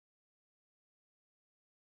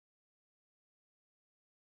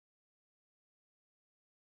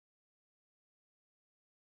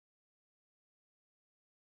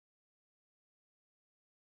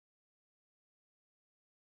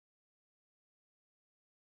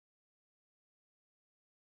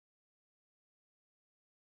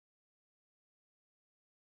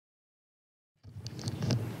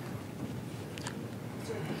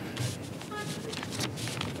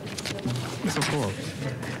Cool.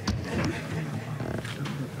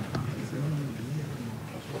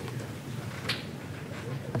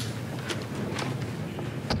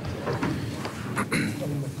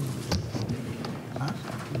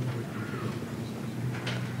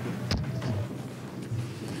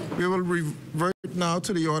 We will revert now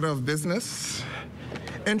to the order of business.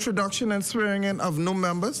 Introduction and swearing in of new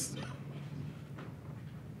members.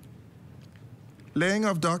 Laying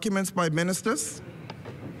of documents by ministers.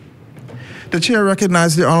 The chair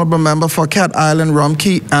recognizes the honorable member for Cat Island,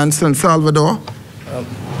 Rumkey, and San Salvador.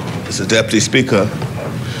 Mr. Deputy Speaker,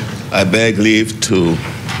 I beg leave to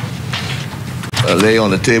lay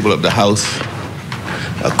on the table of the House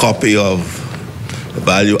a copy of the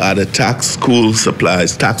Value-Added Tax School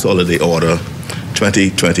Supplies Tax Holiday Order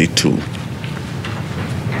 2022.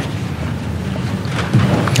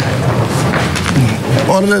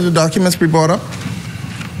 Order that the documents be brought up.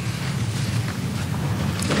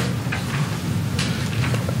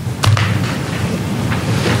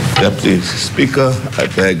 Deputy Speaker, I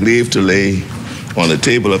beg leave to lay on the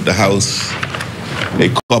table of the House a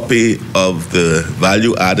copy of the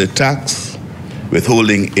Value-Added Tax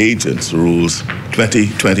Withholding Agents Rules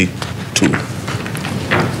 2022.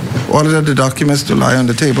 Order that the documents to lie on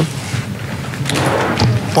the table.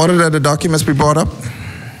 Order that the documents be brought up.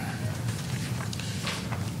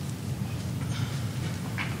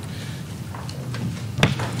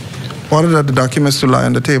 Order that the documents to lie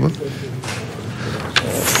on the table.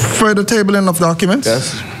 Further tabling of documents.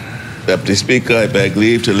 Yes. Deputy Speaker, I beg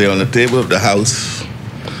leave to lay on the table of the House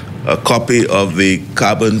a copy of the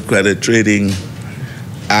Carbon Credit Trading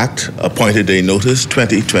Act Appointed Day Notice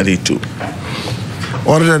 2022.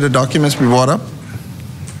 Order that the documents be brought up.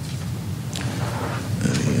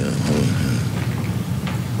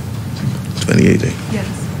 28. Yes.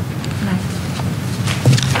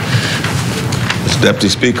 Mr. Deputy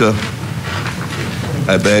Speaker,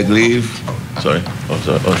 I beg leave. Sorry.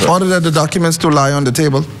 Sorry. Order that the documents to lie on the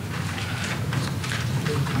table.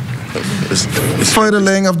 Further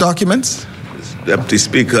laying of documents. Deputy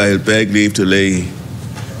Speaker, I beg leave to lay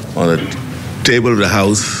on the table of the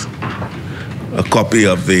House a copy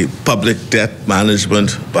of the Public Debt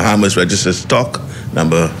Management Bahamas Registered Stock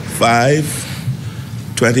number 5,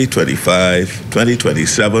 2025,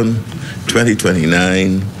 2027,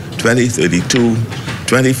 2029, 2032,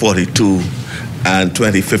 2042, and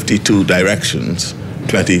 2052 directions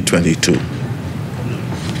 2022.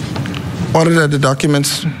 Order that the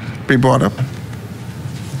documents be brought up.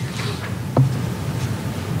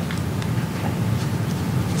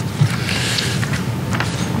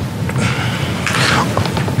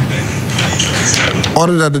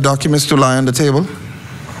 Order that the documents to lie on the table.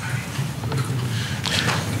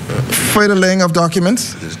 Further laying of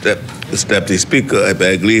documents. Mr. Deputy Speaker, I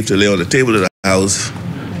beg leave to lay on the table of the House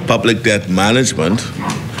Public Debt Management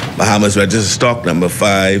Bahamas Registered Stock number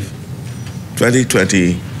 5,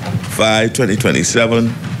 2025, 2027,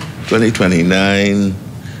 2029,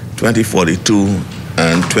 2042,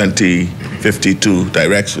 and 2052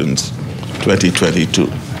 directions 2022.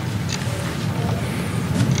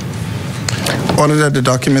 Order that the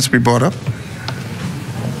documents be brought up.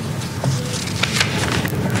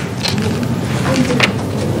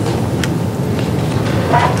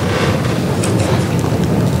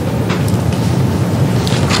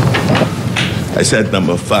 I said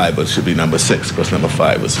number 5, but it should be number 6 because number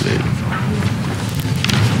 5 was late.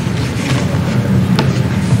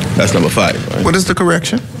 That's number 5, right? What is the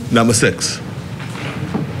correction? Number 6.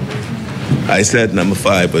 I said number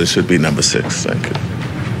 5, but it should be number 6. Thank you.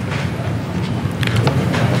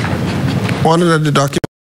 Order that the document.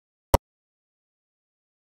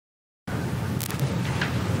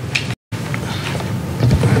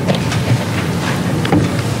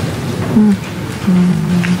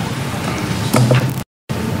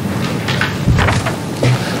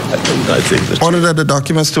 Order that the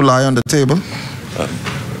documents to lie on the table.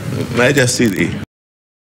 May I just see the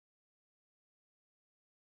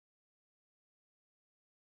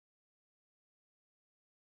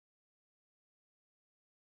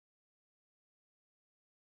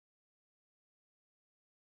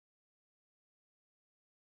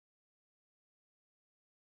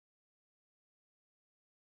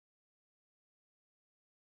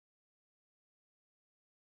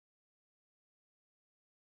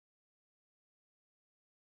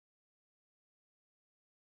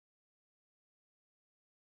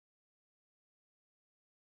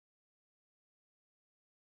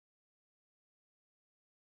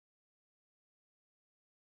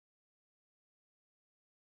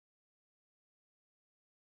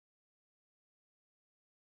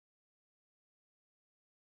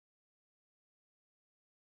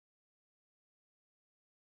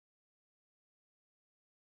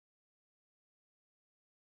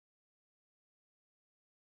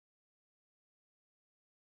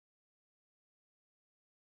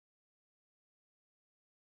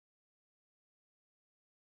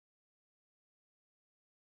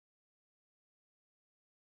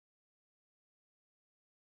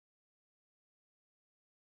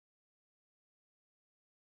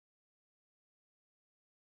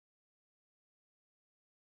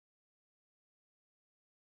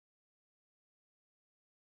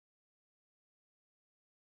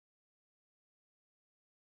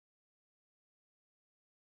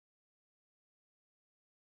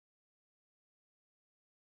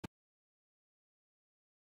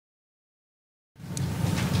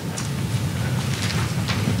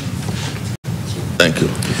Thank you.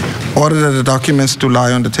 Order that the documents to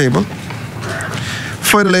lie on the table.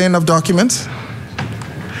 For the laying of documents,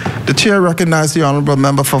 the chair recognizes the honorable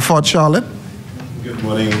member for Fort Charlotte. Good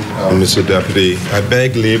morning, Mr. Deputy. I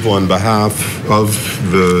beg leave on behalf of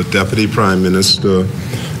the Deputy Prime Minister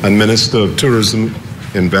and Minister of Tourism,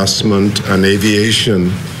 Investment and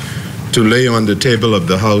Aviation to lay on the table of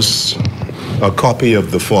the House a copy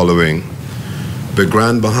of the following: the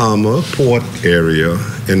Grand Bahama Port Area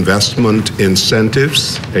Investment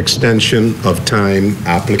Incentives Extension of Time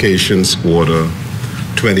Applications Order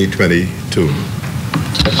 2022.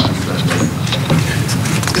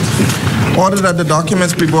 Order that the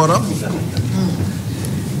documents be brought up.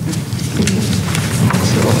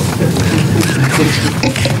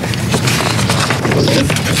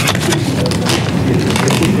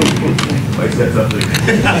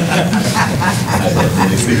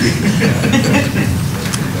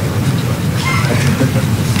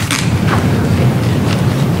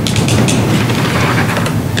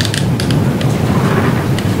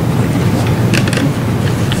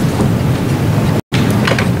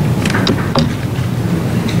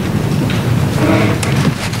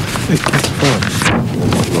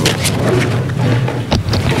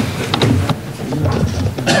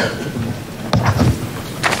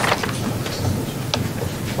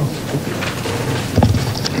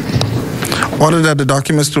 Order that the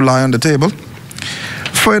documents to lie on the table.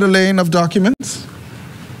 For the laying of documents,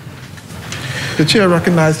 the chair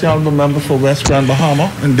recognizes the honorable member for West Grand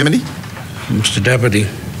Bahama and Bimini. Mr. Deputy,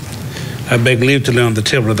 I beg leave to lay on the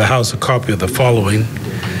table of the House a copy of the following: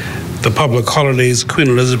 the Public Holidays Queen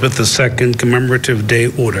Elizabeth II Commemorative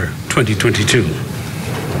Day Order 2022.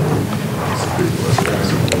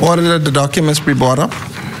 Order that the documents be brought up.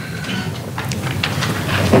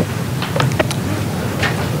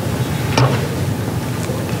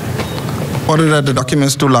 Order that the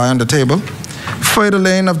documents to lie on the table. For the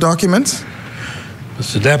laying of documents,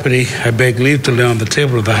 Mr. Deputy, I beg leave to lay on the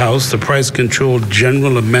table of the House the Price Control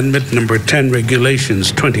General Amendment Number 10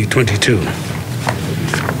 Regulations 2022.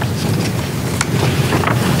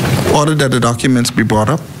 Order that the documents be brought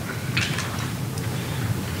up.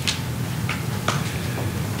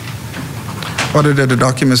 Order that the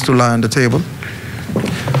documents to lie on the table.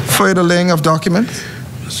 For the laying of documents,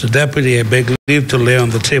 Mr. Deputy, I beg leave to lay on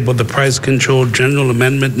the table the Price Control General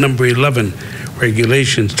Amendment Number 11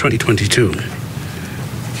 Regulations 2022.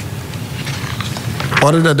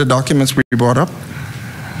 order that the documents be brought up.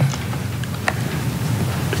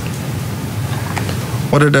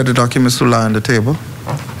 Order that the documents to lie on the table.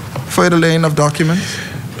 For the laying of documents,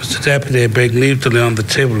 Mr. Deputy, I beg leave to lay on the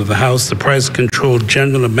table of the House the Price Control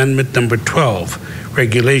General Amendment Number 12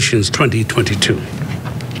 Regulations 2022.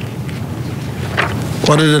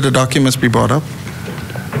 order that the documents be brought up.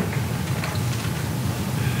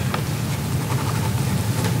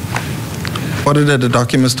 Order that the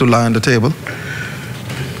documents to lie on the table.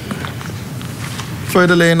 For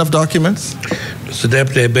the laying of documents, Mr.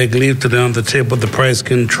 Deputy, I beg leave to lay on the table the Price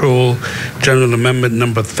Control General Amendment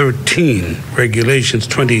Number 13 Regulations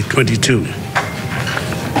 2022.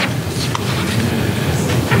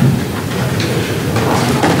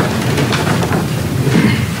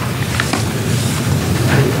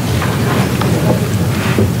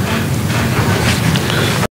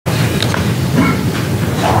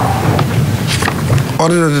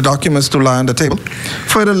 order that the documents to lie on the table.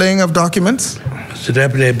 For the laying of documents, Mr.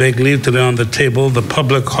 Deputy, I beg leave to lay on the table the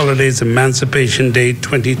Public Holidays Emancipation Day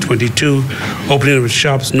 2022 Opening of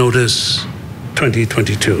Shops Notice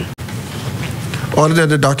 2022. order that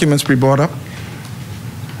the documents be brought up.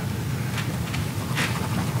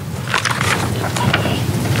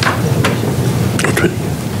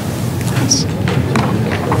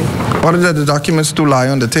 Order that the documents to lie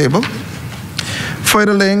on the table. For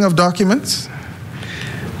the laying of documents,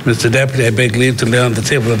 Mr. Deputy, I beg leave to lay on the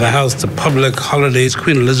table of the House the Public Holidays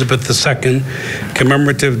Queen Elizabeth II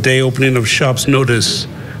Commemorative Day Opening of Shops Notice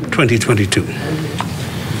 2022.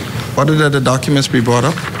 order that the documents be brought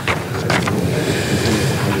up.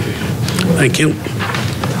 Thank you.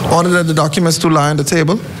 Order that the documents to lie on the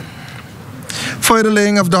table. For the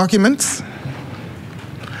laying of documents,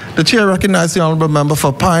 the chair recognizes the honorable member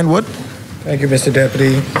for Pinewood. Thank you, Mr.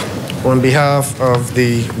 Deputy. On behalf of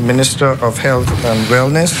the Minister of Health and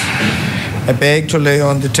Wellness, I beg to lay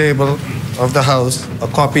on the table of the House a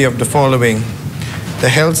copy of the following: the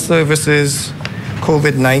Health Services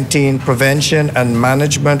COVID-19 Prevention and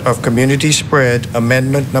Management of Community Spread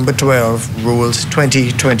Amendment Number 12 Rules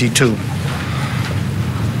 2022.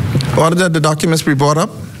 Order that the documents be brought up.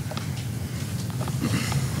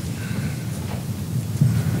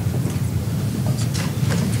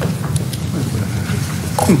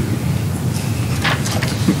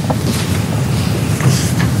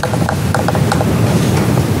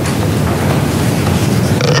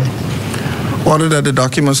 Order that the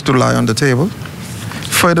documents to lie on the table.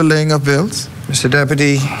 Further laying of bills. Mr.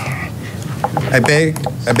 Deputy, I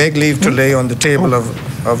beg leave to lay on the table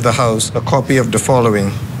of the House a copy of the following.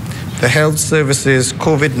 The Health Services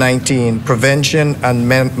COVID-19 Prevention and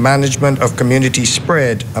Management of Community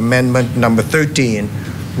Spread Amendment Number 13,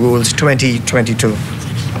 Rules 2022.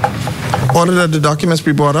 Order that the documents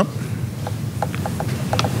be brought up.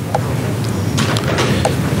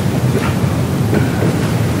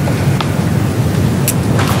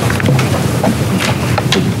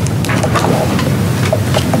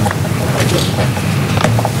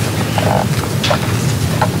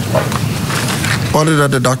 Order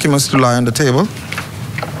that the documents to lie on the table.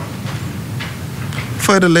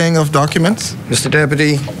 Further laying of documents. Mr.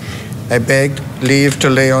 Deputy, I beg leave to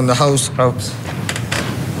lay on the House of...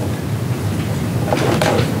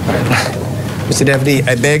 Mr. Deputy,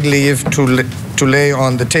 I beg leave to lay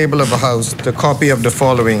on the table of the House the copy of the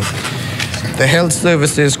following. The Health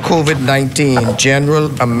Services COVID-19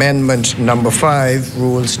 General Amendment Number 5,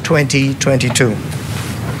 Rules 2022.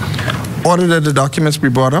 Order that the documents be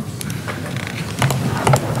brought up.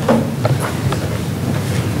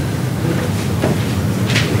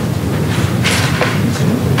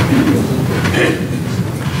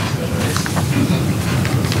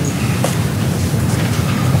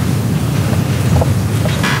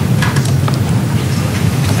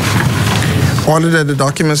 Order that the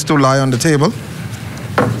documents to lie on the table.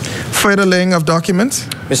 Further laying of documents.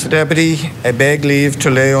 Mr. Deputy, I beg leave to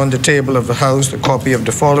lay on the table of the House a copy of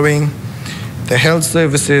the following. The Health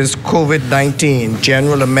Services COVID-19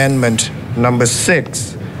 General Amendment Number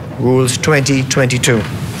 6, Rules 2022.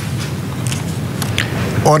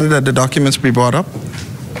 Order that the documents be brought up.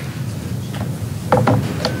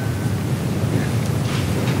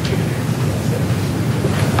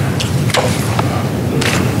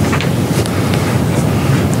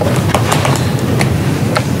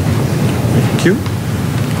 Thank you.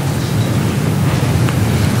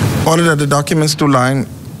 Order that the documents to lie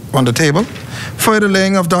on the table. Further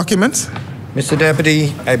laying of documents. Mr.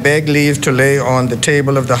 Deputy, I beg leave to lay on the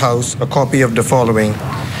table of the House a copy of the following.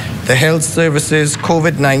 The Health Services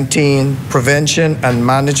COVID-19 Prevention and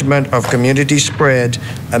Management of Community Spread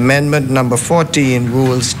Amendment Number 14,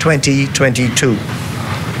 Rules 2022.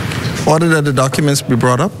 Order that the documents be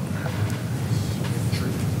brought up.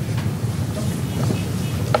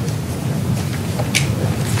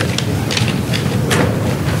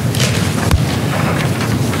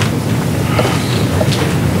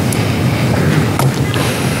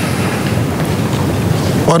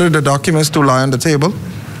 Order the documents to lie on the table.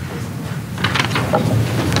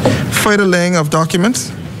 Further laying of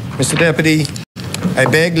documents. Mr. Deputy, I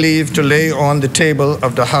beg leave to lay on the table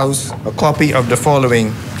of the House a copy of the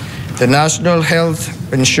following. The National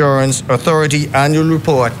Health Insurance Authority Annual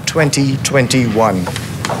Report 2021.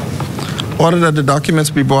 Order that the documents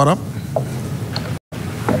be brought up.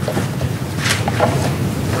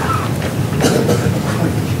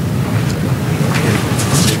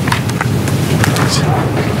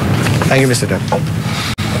 Thank you, Mr. Deputy.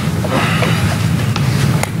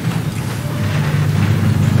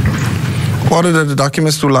 Order that the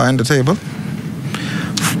documents to lie on the table.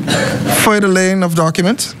 Further laying of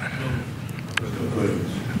documents.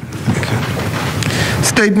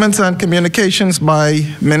 Statements and communications by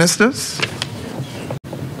ministers.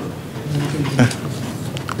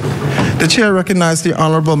 The chair recognizes the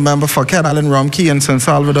honorable member for Cat Island, Romkey, and San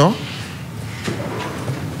Salvador.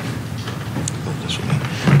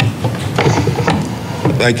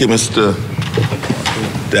 Thank you, Mr.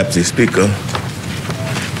 Deputy Speaker.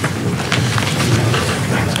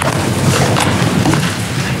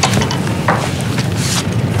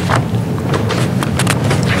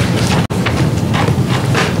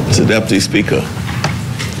 Mr. Deputy Speaker,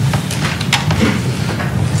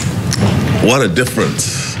 what a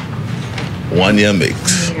difference 1 year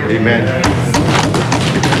makes. Amen.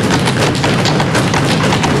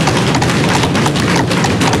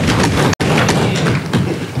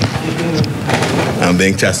 I'm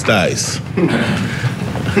being chastised.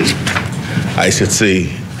 I should say,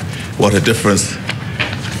 what a difference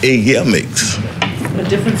a year makes. What a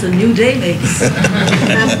difference a new day makes.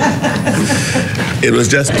 It was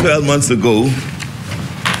just 12 months ago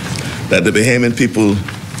that the Bahamian people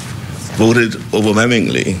voted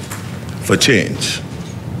overwhelmingly for change.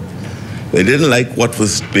 They didn't like what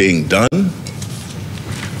was being done,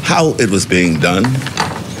 how it was being done,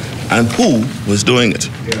 and who was doing it.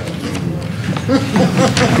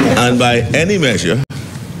 And by any measure,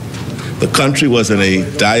 the country was in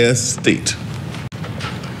a dire state.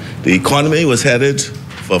 The economy was headed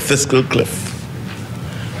for a fiscal cliff.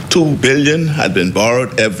 $2 billion had been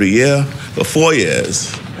borrowed every year for 4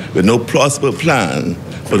 years with no plausible plan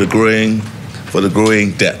for the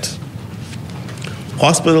growing debt.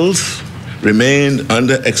 Hospitals remained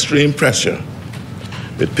under extreme pressure,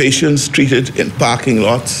 with patients treated in parking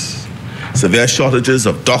lots, severe shortages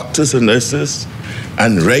of doctors and nurses,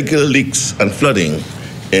 and regular leaks and flooding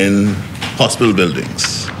in hospital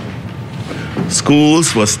buildings.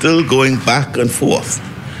 Schools were still going back and forth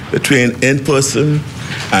between in-person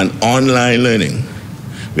and online learning,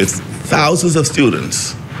 with thousands of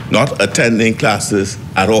students not attending classes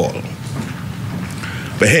at all.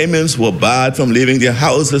 Bahamians were barred from leaving their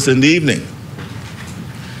houses in the evening.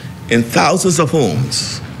 In thousands of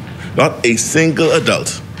homes, not a single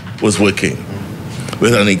adult was working,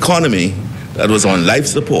 with an economy that was on life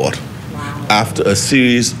support after a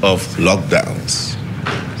series of lockdowns.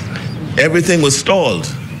 Everything was stalled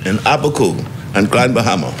in Abaco and Grand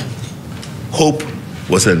Bahama. Hope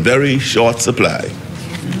was in very short supply.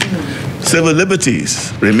 Civil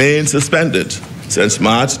liberties remained suspended since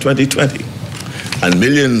March 2020, and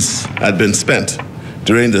millions had been spent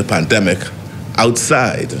during the pandemic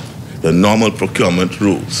outside the normal procurement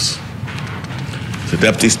rules. So,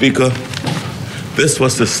 Deputy Speaker, this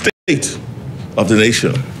was the state of the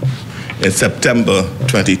nation in September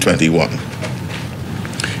 2021.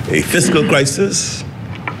 A fiscal crisis,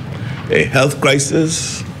 a health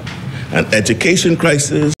crisis, an education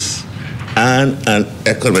crisis, and an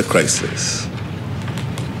economic crisis.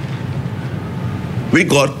 We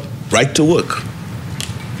got right to work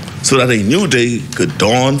so that a new day could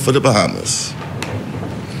dawn for the Bahamas.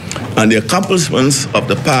 And the accomplishments of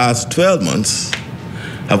the past 12 months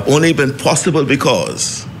have only been possible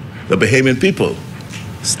because the Bahamian people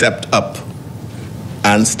stepped up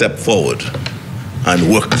and stepped forward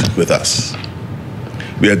and worked with us.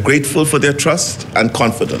 We are grateful for their trust and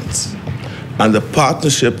confidence, and the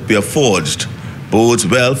partnership we have forged bodes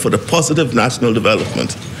well for the positive national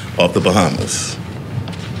development of the Bahamas.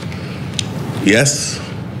 Yes,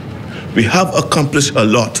 we have accomplished a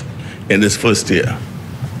lot in this first year,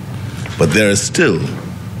 but there is still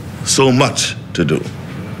so much to do.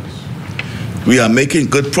 We are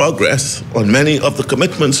making good progress on many of the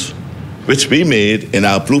commitments which we made in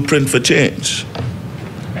our blueprint for change.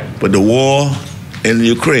 But the war in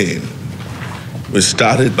Ukraine, which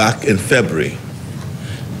started back in February,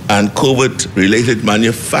 and COVID-related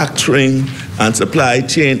manufacturing and supply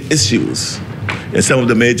chain issues in some of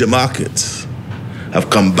the major markets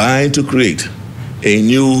have combined to create a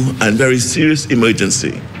new and very serious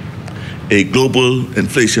emergency, a global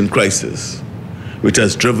inflation crisis, which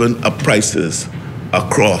has driven up prices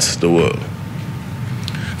across the world.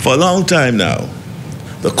 For a long time now,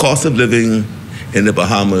 the cost of living in the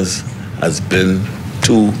Bahamas has been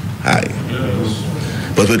too high.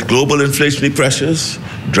 Yes. But with global inflationary pressures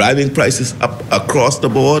driving prices up across the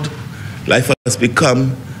board, life has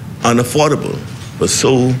become unaffordable for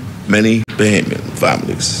so many Bahamian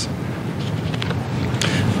families.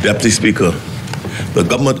 Deputy Speaker, the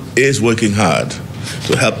government is working hard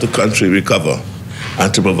to help the country recover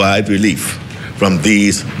and to provide relief from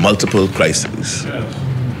these multiple crises.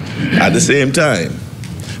 At the same time,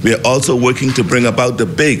 we are also working to bring about the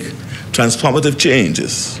big transformative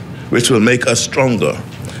changes which will make us stronger,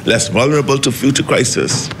 less vulnerable to future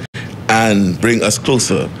crises, and bring us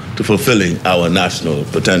closer to fulfilling our national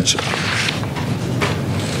potential.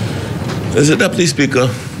 Mr. Deputy Speaker,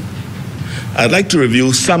 I'd like to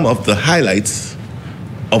review some of the highlights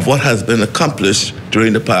of what has been accomplished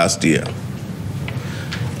during the past year.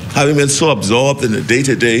 Having been so absorbed in the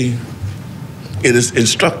day-to-day, it is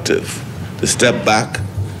instructive to step back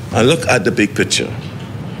and look at the big picture.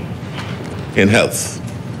 In health,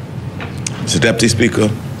 Mr. Deputy Speaker,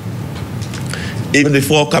 even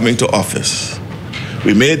before coming to office,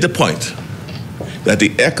 we made the point that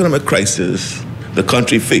the economic crisis the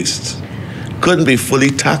country faced couldn't be fully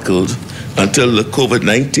tackled until the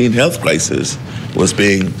COVID-19 health crisis was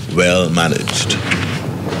being well managed.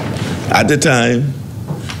 At the time,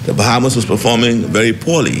 the Bahamas was performing very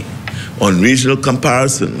poorly on regional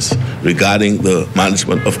comparisons regarding the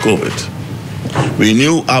management of COVID. We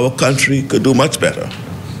knew our country could do much better.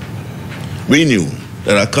 We knew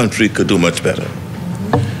that our country could do much better.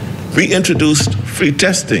 We introduced free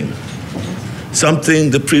testing,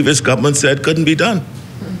 something the previous government said couldn't be done.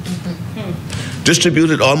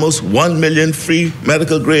 Distributed almost 1 million free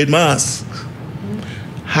medical grade masks,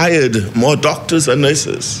 hired more doctors and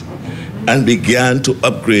nurses, and began to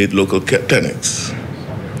upgrade local clinics.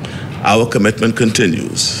 Our commitment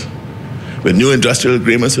continues with new industrial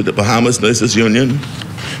agreements with the Bahamas Nurses Union,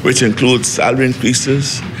 which includes salary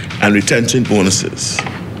increases and retention bonuses.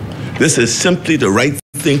 This is simply the right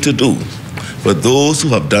thing to do for those who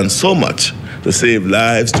have done so much to save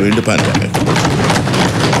lives during the pandemic.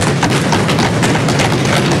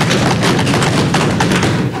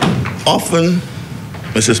 Often,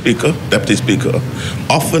 Mr. Speaker, Deputy Speaker,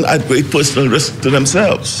 often at great personal risk to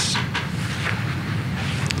themselves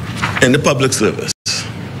in the public service.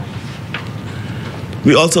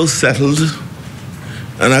 We also settled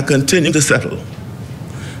and are continuing to settle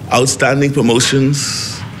outstanding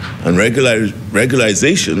promotions and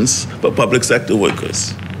regularizations for public sector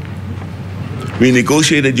workers. We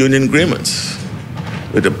negotiated union agreements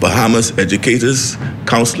with the Bahamas Educators,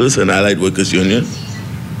 Counselors, and Allied Workers Union,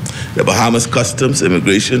 the Bahamas Customs,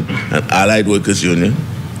 Immigration, and Allied Workers Union,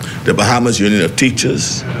 the Bahamas Union of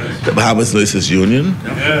Teachers, the Bahamas Nurses Union,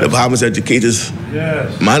 the Bahamas Educators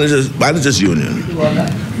Managers Union.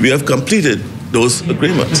 We have completed those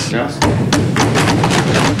agreements.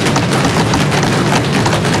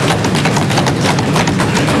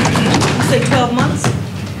 Say 12 months?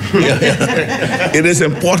 Yeah. It is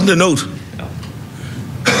important to note,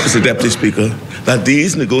 Mr. Deputy Speaker, that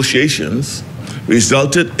these negotiations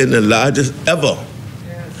resulted in the largest ever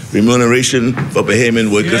remuneration for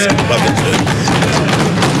Bahamian workers in public service.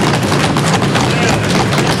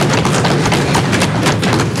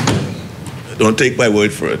 Don't take my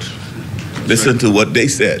word for it. Listen to what they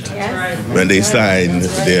said when they signed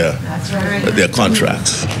their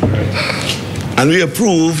contracts. And we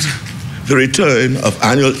approved the return of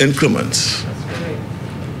annual increments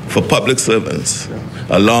for public servants,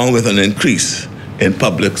 along with an increase in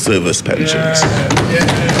public service pensions.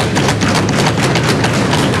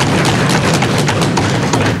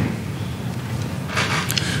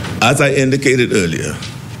 As I indicated earlier,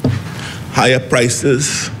 higher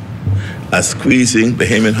prices are squeezing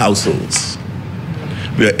Bahamian households.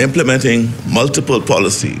 We are implementing multiple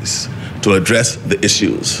policies to address the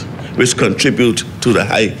issues which contribute to the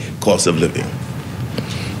high cost of living.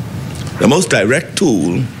 The most direct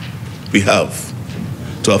tool we have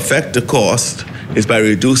to affect the cost is by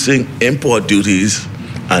reducing import duties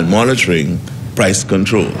and monitoring price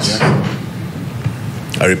controls.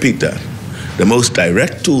 I repeat that. The most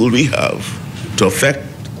direct tool we have to affect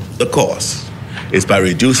the cost is by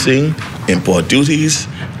reducing import duties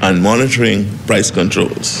and monitoring price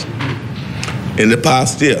controls. In the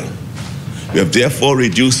past year, we have therefore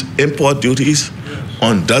reduced import duties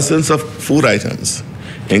on dozens of food items,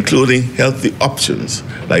 including healthy options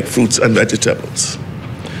like fruits and vegetables.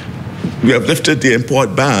 We have lifted the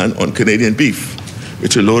import ban on Canadian beef,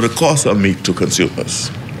 which will lower the cost of meat to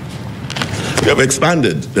consumers. We have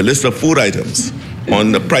expanded the list of food items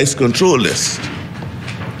on the price control list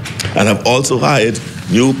and have also hired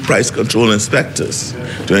new price control inspectors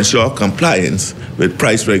to ensure compliance with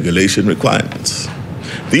price regulation requirements.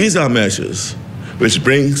 These are measures which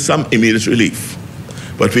bring some immediate relief,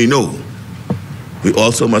 but we know we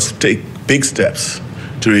also must take big steps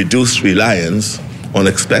to reduce reliance on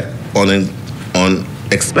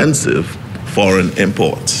expensive foreign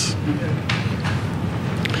imports.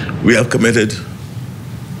 We have committed,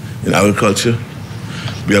 in agriculture,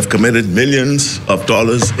 we have committed millions of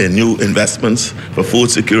dollars in new investments for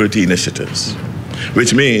food security initiatives,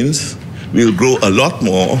 which means we'll grow a lot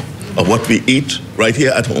more of what we eat right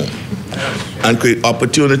here at home and create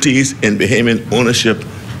opportunities in Bahamian ownership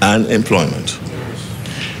and employment.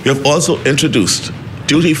 We have also introduced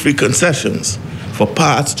duty-free concessions for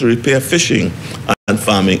parts to repair fishing and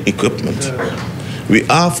farming equipment. We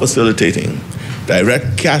are facilitating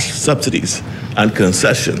direct cash subsidies and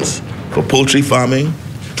concessions for poultry farming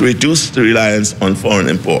to reduce the reliance on foreign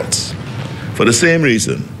imports. For the same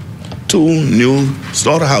reason, 2 new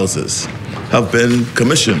slaughterhouses have been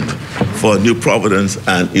commissioned for New Providence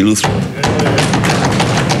and Eleuthera.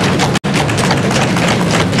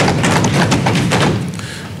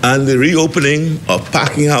 And the reopening of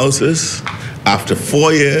packing houses after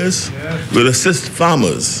 4 years will assist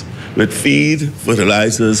farmers with feed,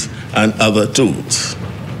 fertilizers, and other tools.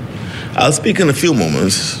 I'll speak in a few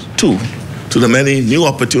moments, too, to the many new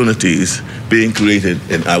opportunities being created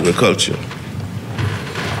in agriculture.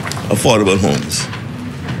 Affordable homes.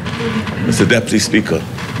 Mr. Deputy Speaker.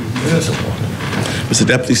 Mr.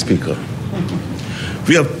 Deputy Speaker,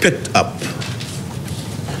 we have picked up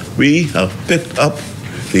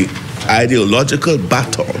the ideological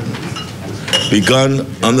baton begun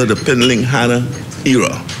under the Pindling-Hanna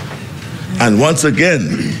era, and once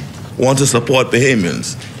again want to support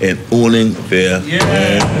Bahamians in owning their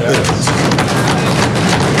homes.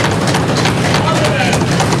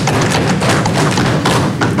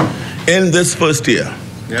 In this first year,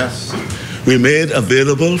 we made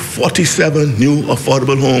available 47 new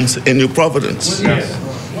affordable homes in New Providence.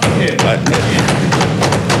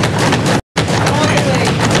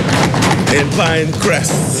 in Pine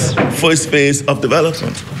Crest's first phase of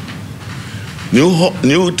development. New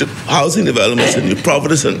housing developments in New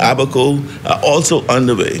Providence and Abaco are also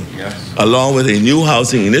underway, along with a new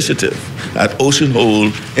housing initiative at Ocean Hole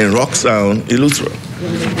in Rock Sound, Eleuthera.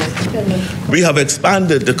 We have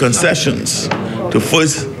expanded the concessions to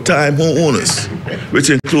first-time homeowners, which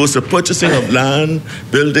includes the purchasing of land,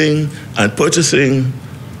 building, and purchasing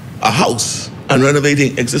a house and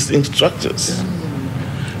renovating existing structures.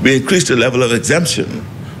 We increased the level of exemption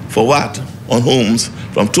for VAT on homes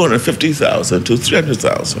from $250,000 to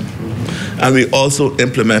 $300,000. And we also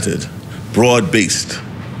implemented broad-based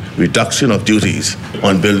reduction of duties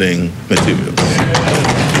on building materials.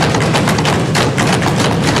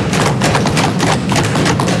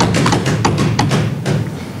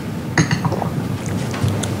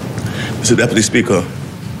 Mr. Deputy Speaker,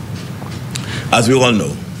 as we all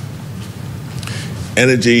know,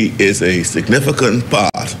 energy is a significant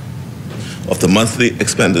part of the monthly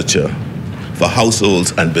expenditure for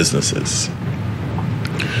households and businesses.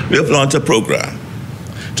 We have launched a program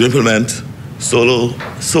to implement solar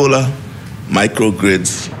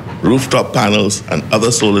microgrids, rooftop panels, and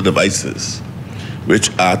other solar devices,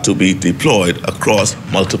 which are to be deployed across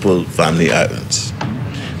multiple family islands.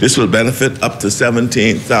 This will benefit up to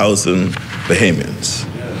 17,000 Bahamians.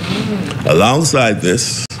 Alongside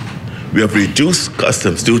this, we have reduced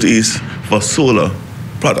customs duties for solar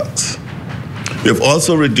products. We have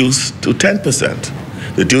also reduced to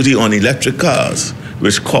 10% the duty on electric cars,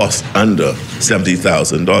 which cost under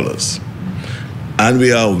 $70,000. And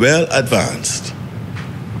we are well advanced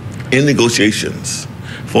in negotiations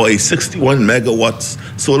for a 61 megawatts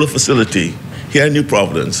solar facility here in New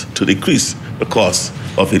Providence to decrease the cost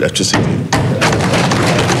of electricity.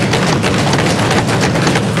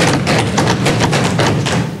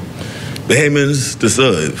 Bahamians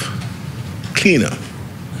deserve cleaner,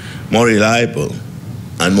 more reliable,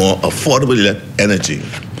 and more affordable energy,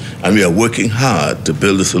 and we are working hard to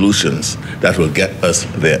build the solutions that will get us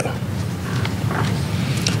there.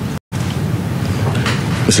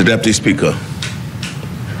 Mr. Deputy Speaker,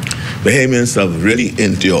 Bahamians have really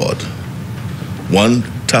endured one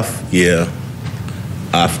tough year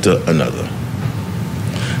after another.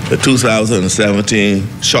 The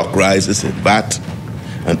 2017 shock rises in VAT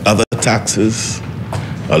and other taxes,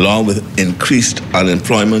 along with increased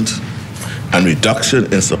unemployment and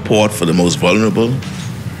reduction in support for the most vulnerable,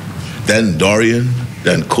 then Dorian,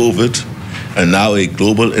 then COVID, and now a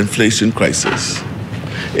global inflation crisis.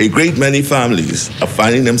 A great many families are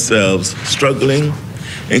finding themselves struggling,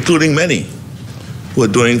 including many who are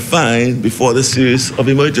doing fine before the series of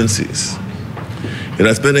emergencies. It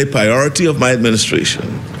has been a priority of my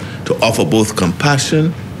administration to offer both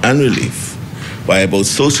compassion and relief via both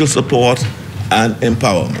social support and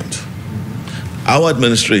empowerment. Our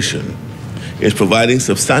administration is providing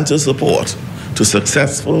substantial support to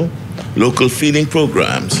successful local feeding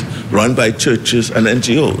programs run by churches and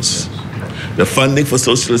NGOs. The funding for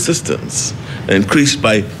social assistance increased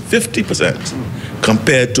by 50%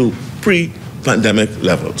 compared to pre-pandemic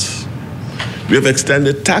levels. We have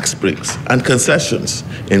extended tax breaks and concessions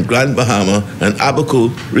in Grand Bahama and Abaco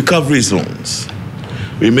recovery zones.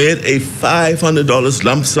 We made a $500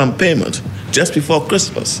 lump sum payment just before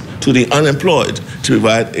Christmas to the unemployed to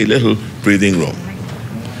provide a little breathing room.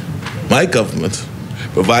 My government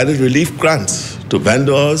provided relief grants to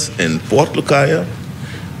vendors in Port Lucaya,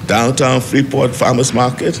 downtown Freeport Farmers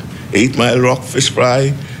Market, 8 Mile Rock Fish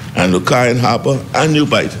Fry, and Lucayan Harbor and New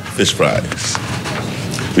Bite Fish Fries.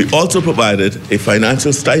 We also provided a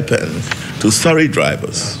financial stipend to Surrey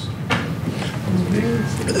drivers.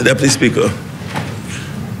 Deputy Speaker,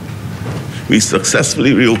 we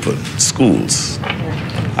successfully reopened schools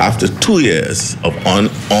after 2 years of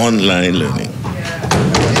online learning.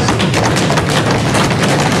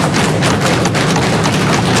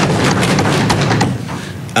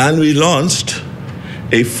 And we launched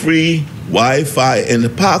a free Wi-Fi in the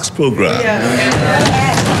Parks program.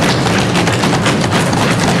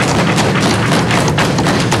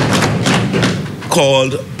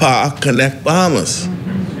 Called Park Connect Bahamas.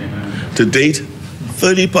 To date,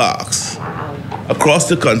 30 parks across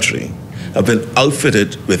the country have been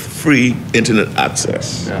outfitted with free internet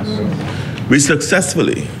access. We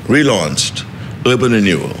successfully relaunched Urban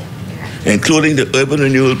Renewal, including the Urban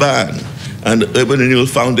Renewal Band and the Urban Renewal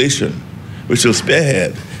Foundation, which will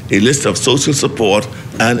spearhead a list of social support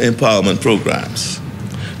and empowerment programs.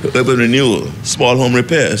 The Urban Renewal Small Home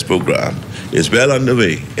Repairs Program is well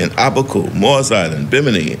underway in Abaco, Moores Island,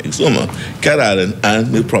 Bimini, Exuma, Cat Island,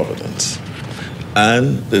 and New Providence.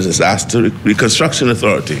 And the Disaster Reconstruction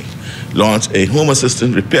Authority launched a home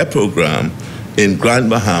assistant repair program in Grand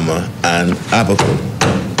Bahama and Abaco.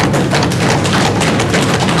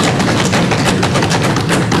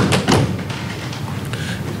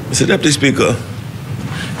 Mr. Deputy Speaker,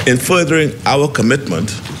 in furthering our commitment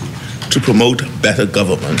to promote better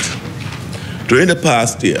government, during the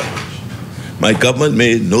past year, my government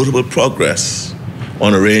made notable progress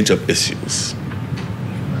on a range of issues.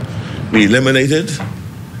 We eliminated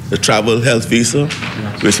the travel health visa,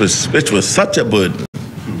 which was such a burden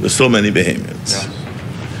to so many Bahamians.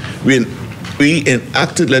 We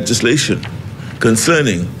enacted legislation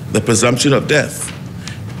concerning the presumption of death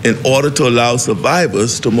in order to allow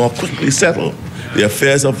survivors to more quickly settle the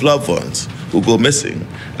affairs of loved ones who go missing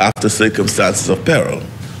after circumstances of peril,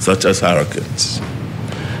 such as hurricanes.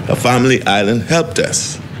 A family island help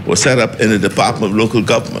desk was set up in the Department of Local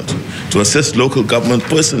Government to assist local government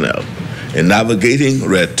personnel in navigating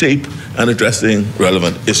red tape and addressing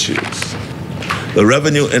relevant issues. The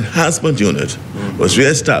Revenue Enhancement Unit was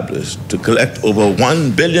reestablished to collect over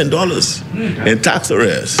 $1 billion in tax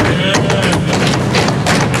arrears.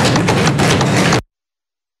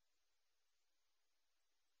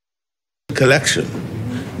 Collection,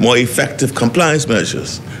 more effective compliance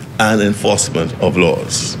measures, and enforcement of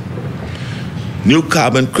laws. New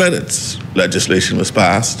carbon credits legislation was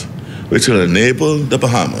passed, which will enable the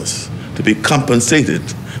Bahamas to be compensated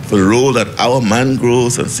for the role that our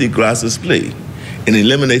mangroves and seagrasses play in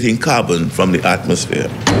eliminating carbon from the atmosphere.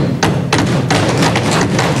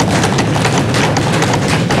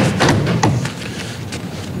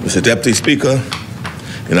 Mr. Deputy Speaker,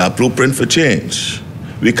 in our blueprint for change,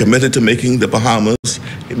 we committed to making the Bahamas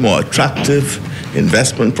a more attractive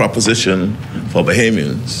investment proposition for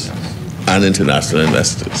Bahamians and international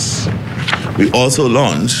investors. We also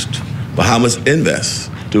launched Bahamas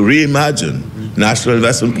Invest to reimagine national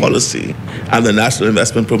investment policy and the national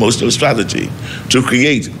investment promotional strategy to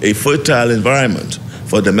create a fertile environment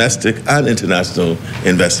for domestic and international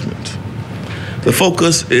investment. The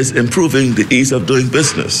focus is improving the ease of doing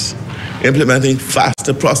business, implementing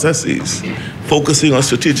faster processes, focusing on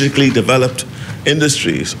strategically developed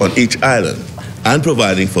industries on each island, and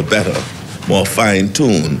providing for better, more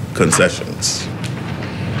fine-tuned concessions.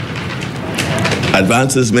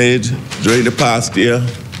 Advances made during the past year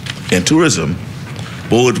in tourism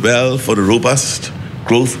bode well for the robust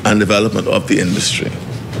growth and development of the industry.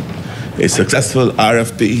 A successful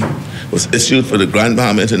RFP was issued for the Grand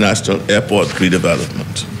Bahama International Airport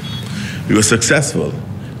redevelopment. We were successful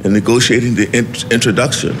in negotiating the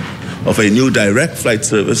introduction of a new direct flight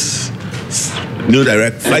services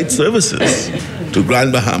to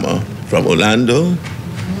Grand Bahama from Orlando,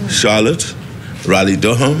 Charlotte,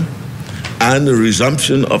 Raleigh-Durham, and the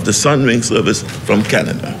resumption of the Sunwing service from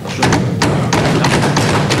Canada.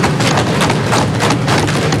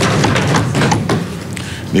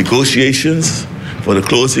 Negotiations for the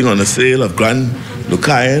closing on the sale of Grand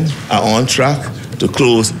Lucayan are on track to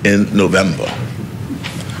close in November.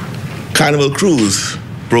 Carnival Cruise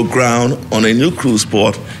broke ground on a new cruise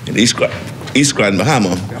port in East Grand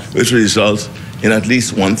Bahama, which will result in at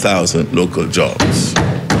least 1,000 local jobs.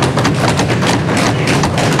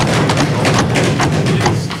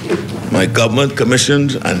 My government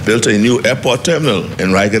commissioned and built a new airport terminal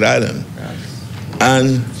in Ragged Island,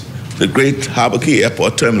 and the Great Harbour Key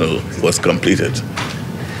Airport Terminal was completed.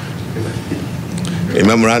 A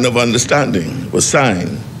memorandum of understanding was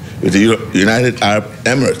signed with the United Arab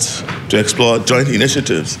Emirates to explore joint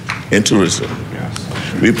initiatives in tourism.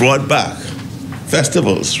 We brought back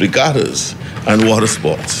festivals, regattas, and water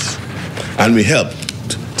sports, and we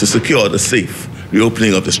helped to secure the safe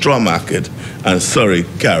reopening of the straw market and Surrey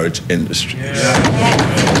carriage industries.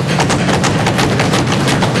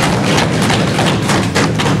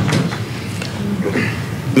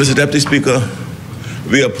 Mr. Deputy Speaker,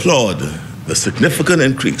 we applaud the significant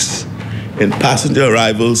increase in passenger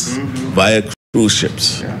arrivals via cruise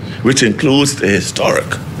ships, which includes the historic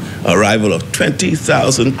arrival of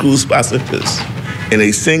 20,000 cruise passengers in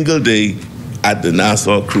a single day at the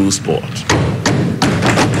Nassau Cruise Port.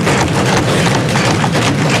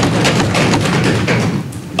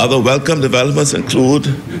 Other welcome developments include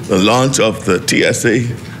the launch of the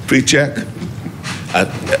TSA pre-check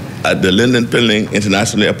at the Lyndon Pilling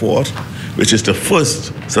International Airport, which is the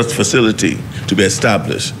first such facility to be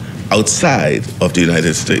established outside of the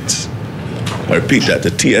United States. I repeat that, the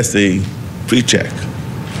TSA pre-check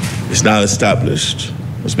is now established,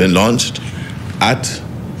 has been launched at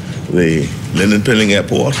the Lyndon Pilling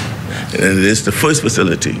Airport, and it is the first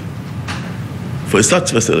facility, for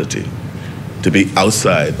such facility, to be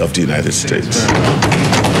outside of the United States.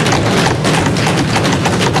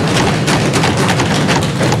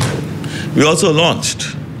 We also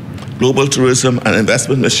launched global tourism and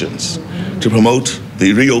investment missions to promote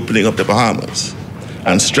the reopening of the Bahamas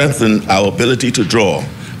and strengthen our ability to draw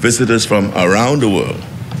visitors from around the world.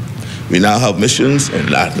 We now have missions in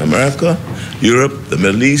Latin America, Europe, the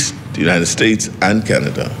Middle East, the United States, and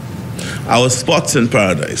Canada. Our Spots in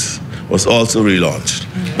Paradise was also relaunched,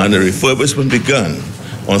 and the refurbishment begun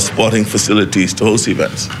on sporting facilities to host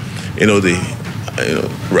events.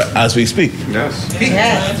 As we speak. Yes.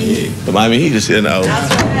 Yes. The Miami Heat is here now.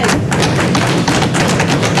 That's right.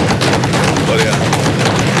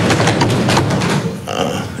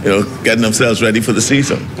 Getting themselves ready for the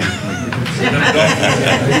season.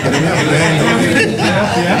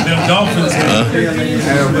 Dolphins.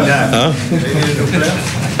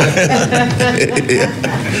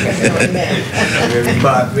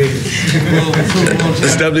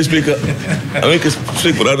 Mr. Deputy Speaker, I mean, we can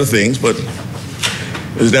speak with other things, but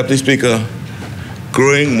Mr. Deputy Speaker,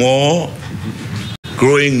 growing more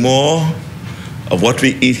of what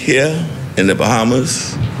we eat here in the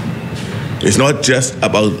Bahamas is not just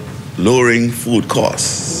about lowering food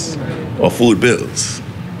costs or food bills.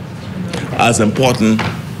 As important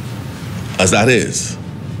as that is,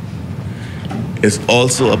 it's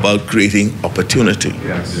also about creating opportunity.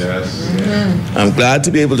 Yes. Yes. I'm glad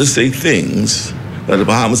to be able to say things that the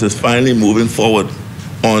Bahamas is finally moving forward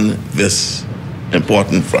on this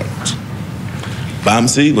important front.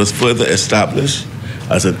 BAMSI was further established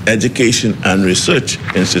as an education and research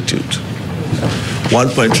institute.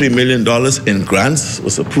 $1.3 million in grants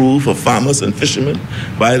was approved for farmers and fishermen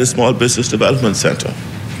by the Small Business Development Center.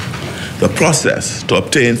 The process to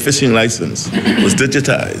obtain fishing license was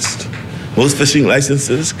digitized. Most fishing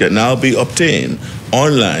licenses can now be obtained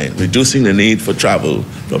online, reducing the need for travel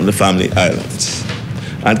from the family islands.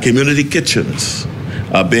 And community kitchens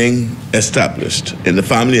are being established in the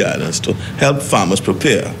family islands to help farmers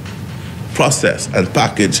prepare, process, and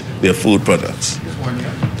package their food products.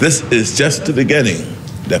 This is just the beginning,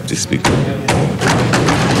 Deputy Speaker.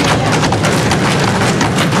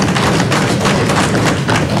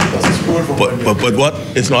 But what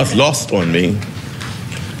is not lost on me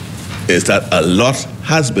is that a lot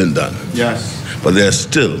has been done. Yes. But there's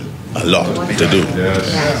still a lot to do.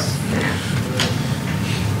 Yes.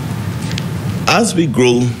 As we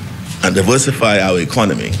grow and diversify our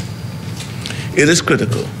economy, it is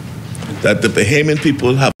critical that the Bahamian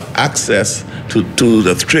people have access to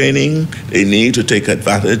the training they need to take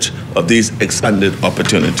advantage of these expanded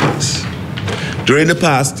opportunities. During the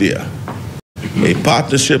past year, a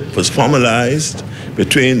partnership was formalized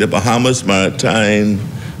between the Bahamas Maritime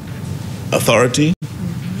Authority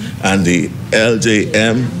and the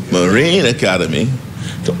LJM Marine Academy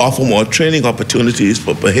to offer more training opportunities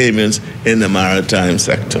for Bahamians in the maritime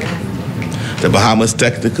sector. The Bahamas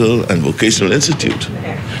Technical and Vocational Institute,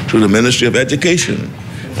 through the Ministry of Education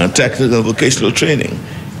and Technical Vocational Training,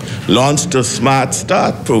 launched a Smart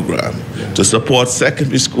Start program to support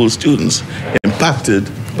secondary school students impacted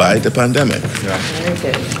by the pandemic.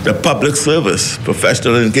 The Public Service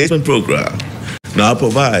Professional Engagement Program now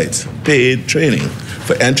provides paid training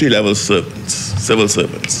for entry-level civil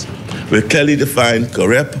servants, with clearly defined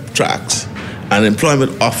career tracks and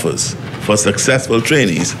employment offers for successful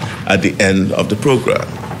trainees at the end of the program.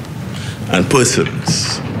 And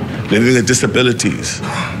persons living with disabilities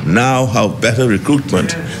now have better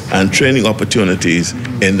recruitment and training opportunities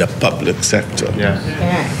in the public sector. Yes.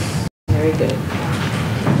 Yeah. Very good.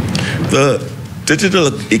 The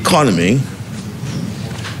digital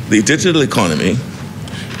economy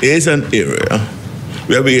is an area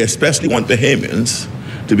where we especially want Bahamians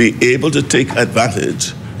to be able to take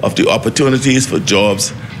advantage of the opportunities for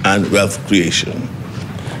jobs and wealth creation.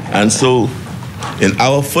 And so, in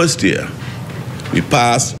our first year, we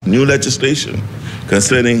passed new legislation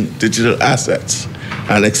concerning digital assets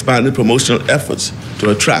and expanded promotional efforts to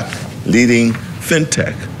attract leading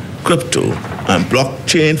fintech, crypto, and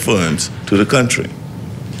blockchain firms to the country.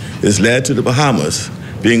 This led to the Bahamas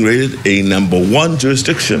being rated a #1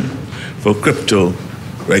 jurisdiction for crypto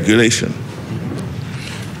regulation.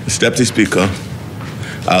 Mr. Deputy Speaker,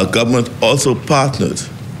 our government also partnered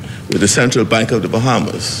with the Central Bank of the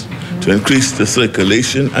Bahamas to increase the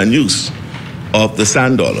circulation and use of the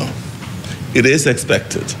sand dollar. It is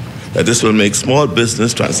expected that this will make small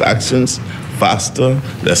business transactions faster,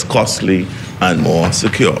 less costly, and more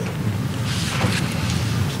secure.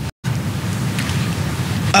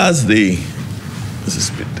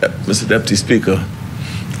 Mr. Deputy Speaker,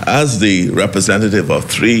 as the representative of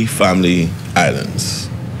 3 family islands,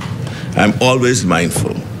 I'm always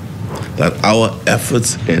mindful that our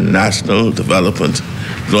efforts in national development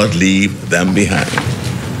do not leave them behind.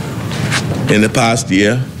 In the past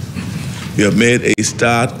year, We have made a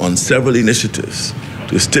start on several initiatives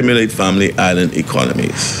to stimulate family island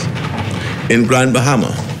economies. In Grand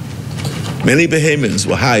Bahama, many Bahamians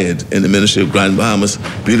were hired in the Ministry of Grand Bahama's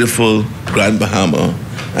beautiful Grand Bahama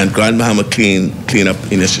and Grand Bahama Cleanup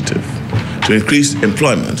Initiative to increase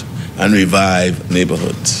employment and revive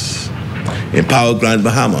neighborhoods. Empower Grand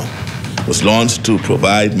Bahama was launched to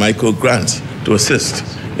provide micro grants to assist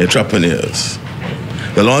entrepreneurs.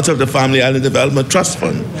 The launch of the Family Island Development Trust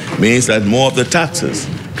Fund means that more of the taxes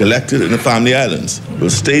collected in the Family Islands will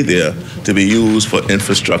stay there to be used for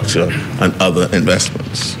infrastructure and other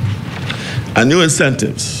investments. And new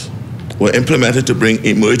incentives were implemented to bring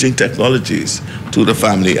emerging technologies to the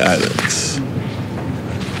Family Islands.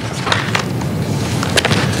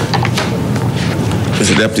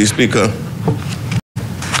 Mr. Deputy Speaker,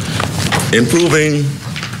 improving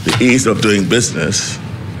the ease of doing business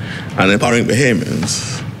and empowering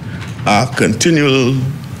Bahamians are continual,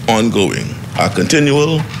 ongoing,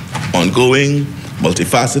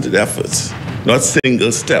 multifaceted efforts, not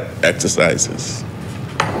single-step exercises.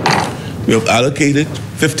 We have allocated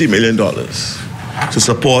 $50 million to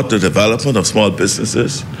support the development of small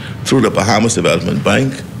businesses through the Bahamas Development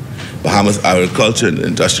Bank, Bahamas Agriculture and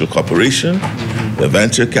Industrial Corporation, the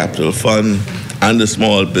Venture Capital Fund, and the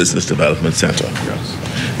Small Business Development Center.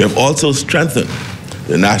 We have also strengthened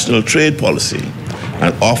the national trade policy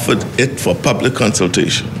and offered it for public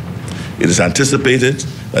consultation. It is anticipated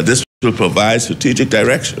that this will provide strategic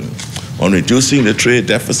direction on reducing the trade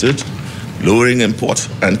deficit, lowering imports,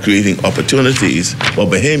 and creating opportunities for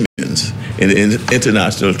Bahamians in the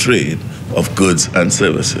international trade of goods and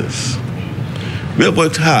services. We have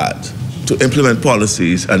worked hard to implement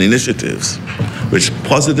policies and initiatives which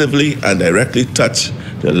positively and directly touch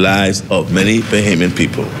the lives of many Bahamian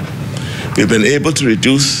people. We've been able to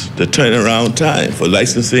reduce the turnaround time for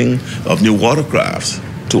licensing of new watercrafts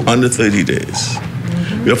to under 30 days.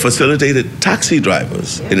 We have facilitated taxi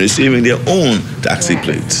drivers in receiving their own taxi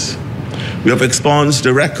plates. We have expunged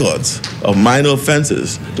the records of minor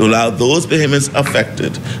offenses to allow those Bahamians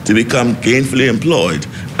affected to become gainfully employed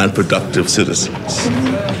and productive citizens.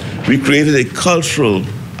 We created a cultural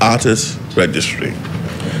artists registry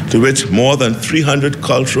to which more than 300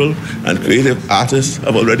 cultural and creative artists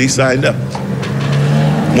have already signed up.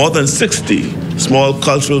 More than 60 small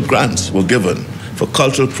cultural grants were given for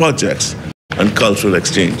cultural projects and cultural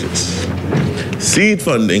exchanges. Seed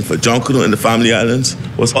funding for Junkanoo and the Family Islands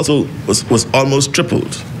was almost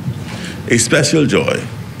tripled. A special joy,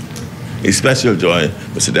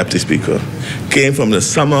 Mr. Deputy Speaker, came from the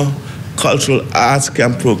Summer Cultural Arts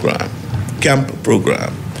Camp program,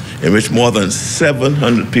 in which more than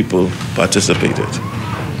 700 people participated.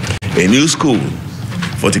 A new school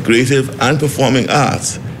for the creative and performing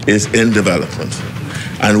arts is in development,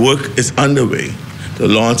 and work is underway to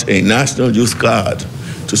launch a National Youth Guard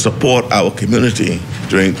to support our community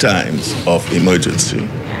during times of emergency.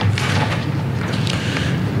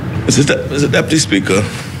 Mr. Deputy Speaker,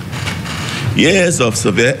 years of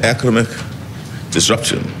severe economic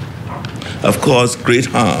disruption have caused great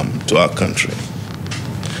harm to our country,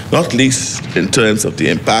 not least in terms of the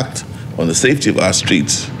impact on the safety of our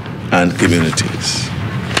streets and communities.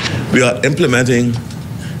 We are implementing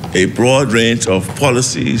a broad range of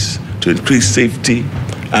policies to increase safety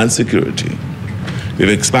and security. We've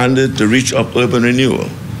expanded the reach of urban renewal.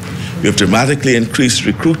 We have dramatically increased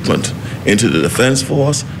recruitment into the Defense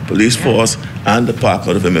Force, Police Force, and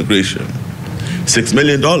Department of Immigration. $6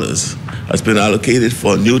 million has been allocated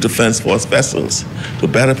for new Defense Force vessels to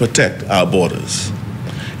better protect our borders.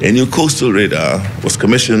 A new coastal radar was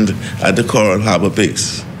commissioned at the Coral Harbor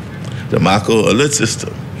Base. The Marco Alert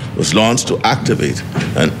System was launched to activate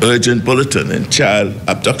an urgent bulletin in child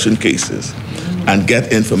abduction cases and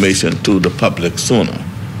get information to the public sooner.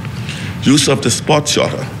 Use of the spot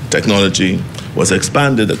shotter technology was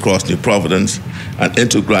expanded across New Providence and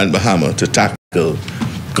into Grand Bahama to tackle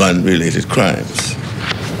gun-related crimes.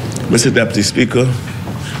 Mr. Deputy Speaker,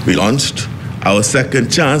 we launched our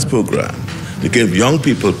Second Chance program to give young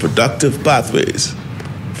people productive pathways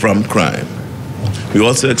from crime. We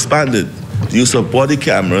also expanded the use of body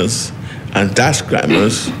cameras and dash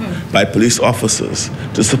cameras by police officers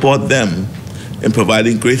to support them in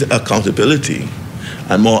providing greater accountability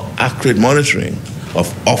and more accurate monitoring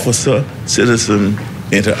of officer-citizen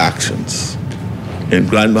interactions. In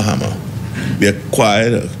Grand Bahama, we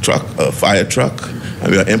acquired a fire truck,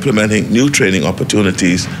 and we are implementing new training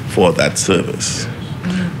opportunities for that service.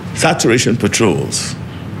 Saturation patrols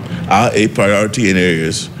are a priority in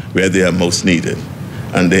areas where they are most needed,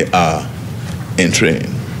 and they are in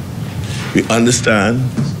training. We understand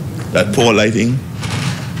that poor lighting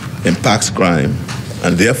impacts crime,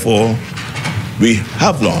 and therefore We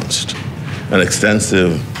have launched an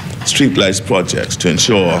extensive streetlights projects to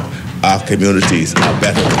ensure our communities are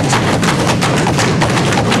better.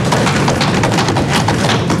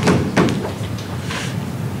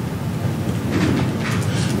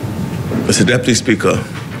 Mr. Deputy Speaker,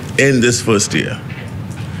 in this first year,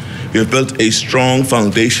 we have built a strong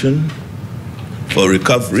foundation for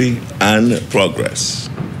recovery and progress.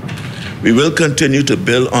 We will continue to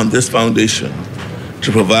build on this foundation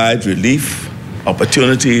to provide relief,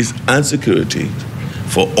 opportunities, and security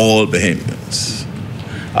for all Bahamians.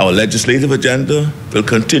 Our legislative agenda will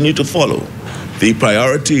continue to follow the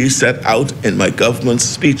priorities set out in my government's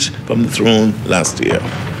speech from the throne last year.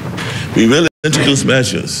 We will introduce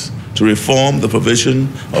measures to reform the provision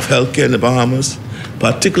of healthcare in the Bahamas,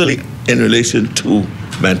 particularly in relation to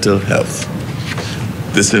mental health.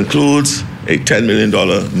 This includes a $10 million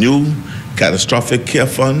new catastrophic care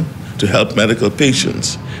fund to help medical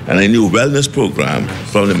patients and a new wellness program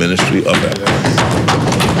from the Ministry of Health.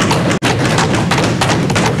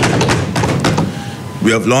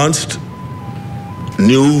 We have launched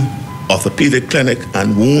new orthopedic clinic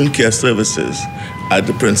and wound care services at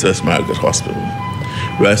the Princess Margaret Hospital.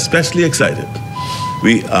 We are especially excited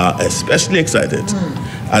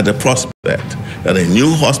at the prospect that a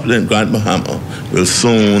new hospital in Grand Bahama will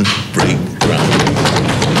soon break ground.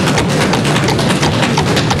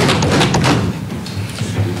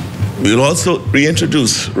 We will also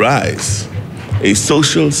reintroduce RISE, a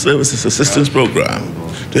social services assistance program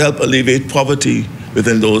to help alleviate poverty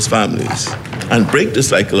within those families and break the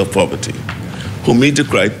cycle of poverty, who meet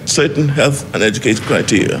certain health and education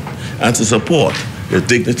criteria, and to support the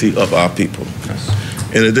dignity of our people.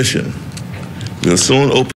 In addition, we will soon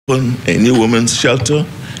open a new women's shelter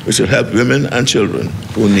which will help women and children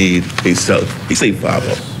who need a safe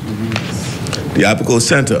harbor. The Apico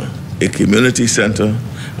Center, a community center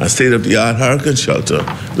and state-of-the-art hurricane shelter,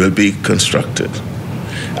 will be constructed,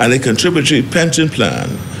 and a contributory pension plan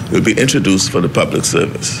will be introduced for the public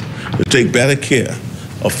service to take better care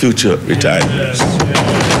of future retirees.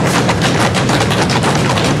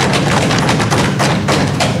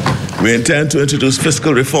 We intend to introduce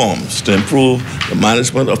fiscal reforms to improve the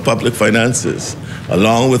management of public finances,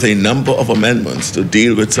 along with a number of amendments to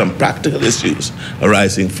deal with some practical issues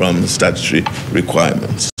arising from statutory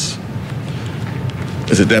requirements.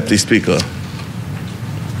 Mr. Deputy Speaker,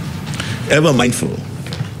 ever mindful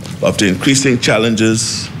of the increasing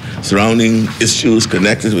challenges surrounding issues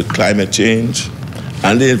connected with climate change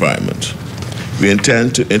and the environment, we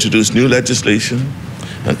intend to introduce new legislation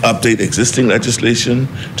and update existing legislation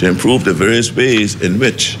to improve the various ways in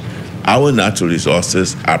which our natural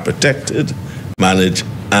resources are protected, managed,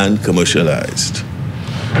 and commercialized.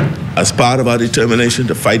 As part of our determination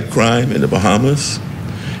to fight crime in the Bahamas,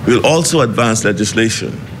 we will also advance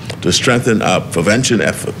legislation to strengthen our prevention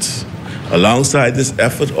efforts. Alongside this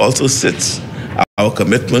effort also sits our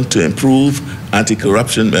commitment to improve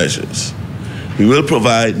anti-corruption measures. We will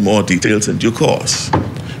provide more details in due course.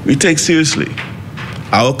 We take seriously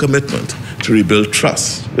our commitment to rebuild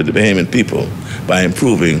trust with the Bahamian people by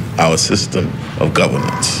improving our system of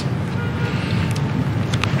governance.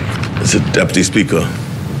 Mr. Deputy Speaker,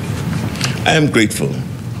 I am grateful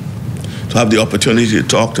to have the opportunity to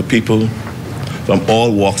talk to people from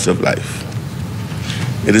all walks of life.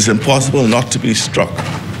 It is impossible not to be struck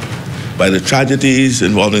by the tragedies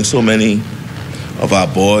involving so many of our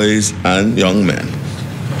boys and young men.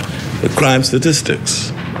 The crime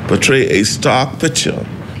statistics portray a stark picture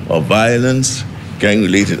of violence,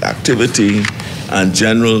 gang-related activity, and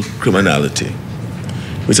general criminality,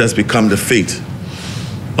 which has become the fate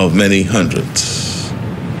of many hundreds.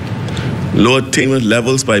 Low attainment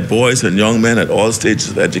levels by boys and young men at all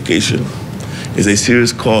stages of education is a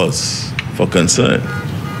serious cause for concern.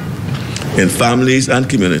 In families and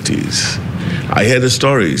communities, I hear the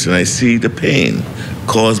stories and I see the pain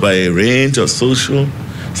caused by a range of social,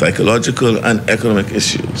 psychological, and economic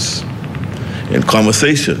issues. In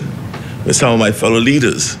conversation with some of my fellow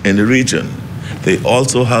leaders in the region, they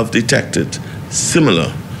also have detected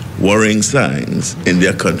similar worrying signs in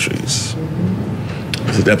their countries.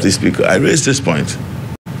 Mr. Deputy Speaker, I raise this point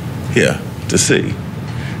here to say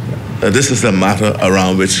that this is a matter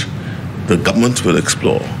around which the government will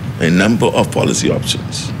explore a number of policy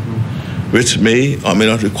options, which may or may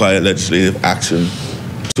not require legislative action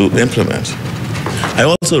to implement. I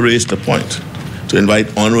also raised the point to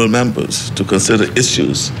invite honorable members to consider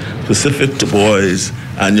issues specific to boys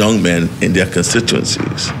and young men in their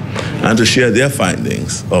constituencies and to share their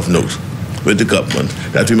findings of note with the government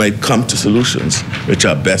that we might come to solutions which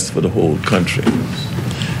are best for the whole country.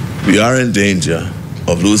 We are in danger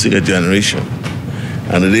of losing a generation,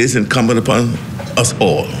 and it is incumbent upon us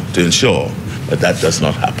all to ensure that that does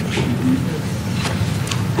not happen.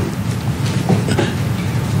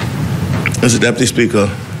 Mr. Deputy Speaker,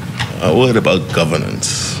 a word about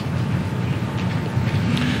governance.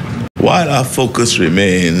 While our focus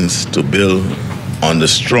remains to build on the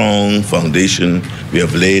strong foundation we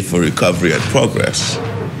have laid for recovery and progress,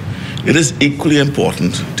 it is equally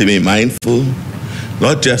important to be mindful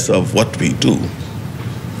not just of what we do,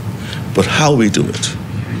 but how we do it.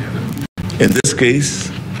 In this case,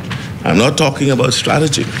 I'm not talking about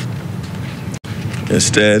strategy.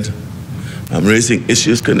 Instead, I'm raising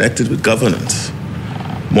issues connected with governance,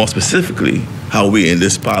 more specifically, how we in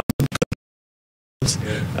this parliament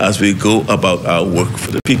as we go about our work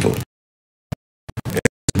for the people. It's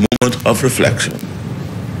a moment of reflection.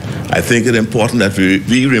 I think it's important that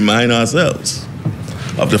we remind ourselves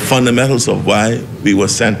of the fundamentals of why we were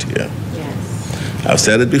sent here. Yes. I've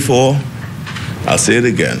said it before, I'll say it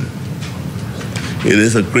again. It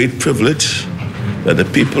is a great privilege that the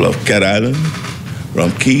people of Cat Island,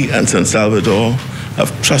 Rumkey, and San Salvador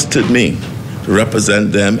have trusted me to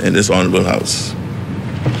represent them in this honorable house.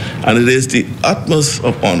 And it is the utmost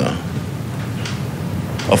of honor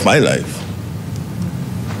of my life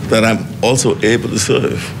that I'm also able to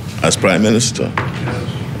serve as Prime Minister.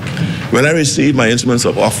 When I received my instruments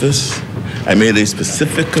of office, I made a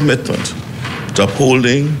specific commitment to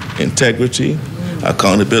upholding integrity,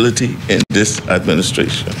 accountability in this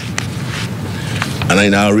administration. And I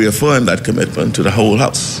now reaffirm that commitment to the whole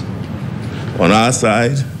House. On our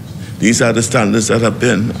side, these are the standards that have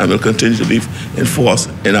been and will continue to be enforced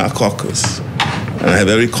in our caucus. And I have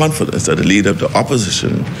every confidence that the leader of the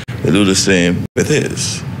opposition will do the same with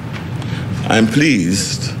his. I'm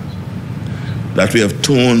pleased that we have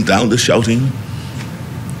toned down the shouting,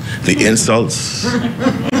 the insults,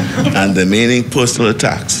 and the meaning personal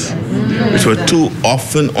attacks, which were too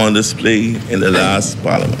often on display in the last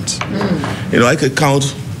parliament. You know, I could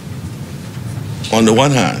count on the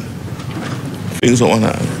one hand, fingers on one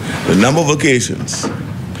hand, the number of occasions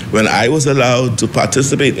when I was allowed to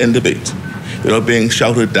participate in debate without being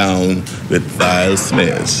shouted down with vile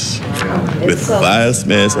smears,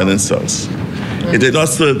 and insults. It did not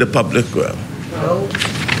serve the public well.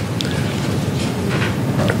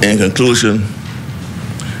 In conclusion,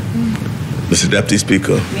 Mr. Deputy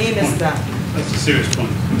Speaker, That's a serious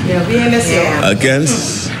point.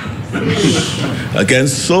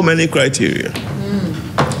 against so many criteria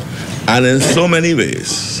and in so many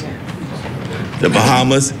ways, the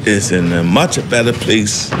Bahamas is in a much better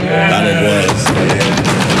place than it was.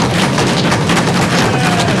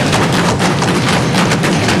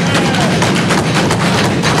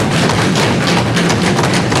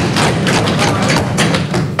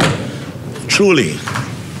 Truly,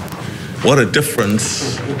 what a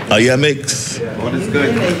difference a year makes. New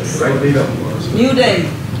day.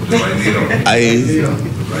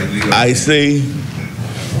 I say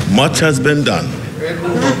much has been done,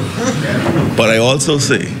 but I also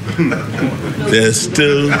say there's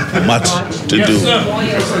still much to do.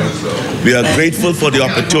 We are grateful for the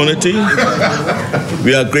opportunity.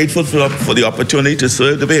 We are grateful for the opportunity to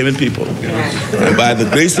serve the Bahamian people. And by the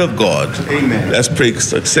grace of God, let's pray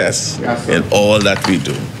success in all that we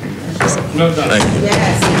do. Thank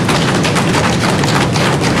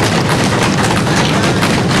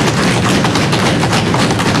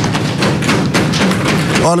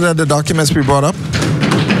you. Order that the documents be brought up.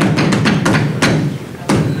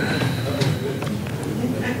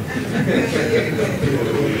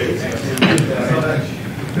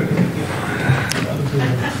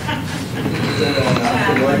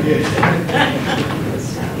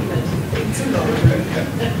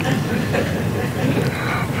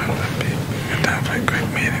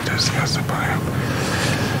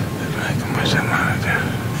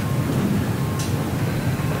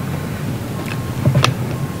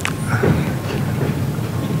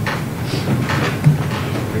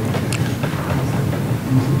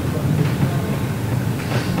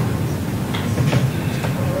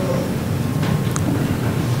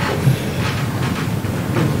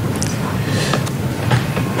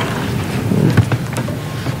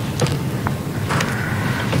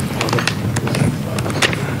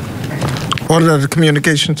 Order that the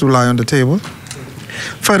communications to lie on the table.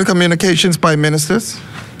 Further communications by ministers.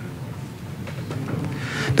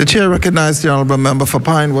 The chair recognizes the honorable member for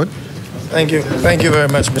Pinewood. Thank you. Thank you very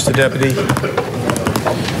much, Mr. Deputy.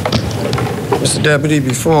 Mr. Deputy,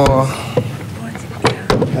 before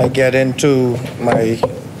I get into my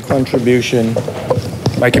contribution,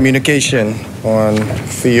 my communication on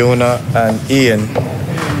Fiona and Ian,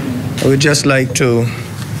 I would just like to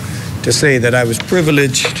say that I was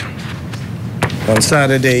privileged on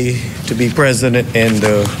Saturday to be present in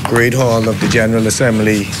the Great Hall of the General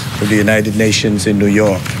Assembly of the United Nations in New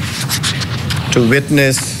York to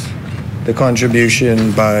witness the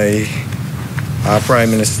contribution by our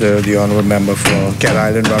Prime Minister, the Honorable Member for Cat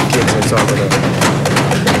Island, Rock Cape, and Salvador.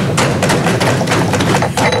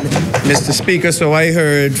 Mr. Speaker, so I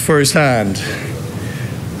heard firsthand,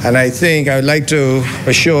 and I think I'd like to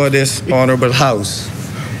assure this Honorable House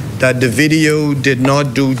that the video did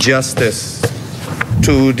not do justice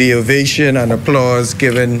to the ovation and applause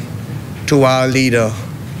given to our leader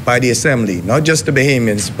by the Assembly, not just the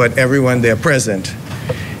Bahamians, but everyone there present.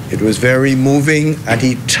 It was very moving, and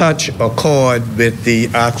he touched a chord with the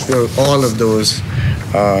actual, all of those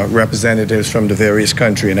representatives from the various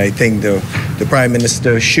countries, and I think the Prime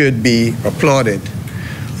Minister should be applauded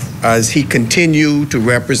as he continued to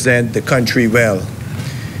represent the country well.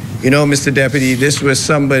 You know, Mr. Deputy, this was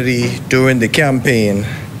somebody during the campaign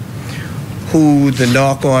who the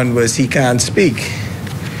knock-on was he can't speak.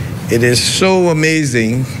 It is so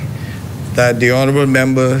amazing that the Honorable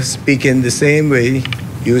Member speaking the same way,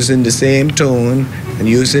 using the same tone, and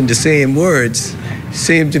using the same words,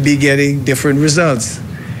 seem to be getting different results.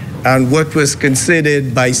 And what was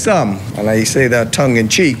considered by some, and I say that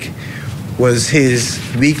tongue-in-cheek, was his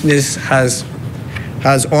weakness has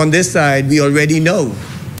on this side, we already know.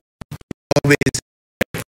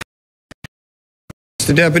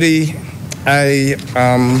 Mr. Deputy, I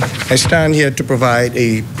stand here to provide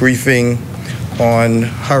a briefing on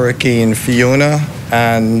Hurricane Fiona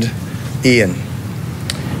and Ian.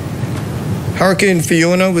 Hurricane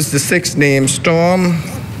Fiona was the sixth named storm,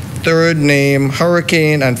 third named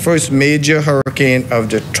hurricane, and first major hurricane of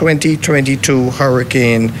the 2022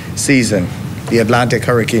 hurricane season, the Atlantic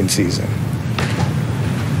hurricane season.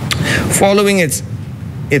 Following its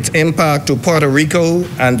impact to Puerto Rico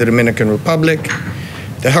and the Dominican Republic,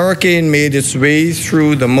 the hurricane made its way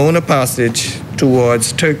through the Mona Passage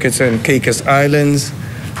towards Turks and Caicos Islands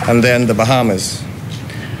and then the Bahamas.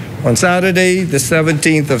 On Saturday, the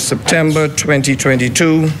 17th of September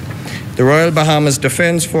 2022, the Royal Bahamas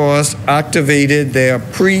Defense Force activated their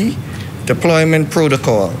pre-deployment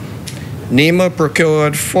protocol. NEMA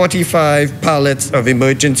procured 45 pallets of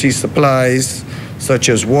emergency supplies such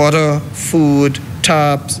as water, food,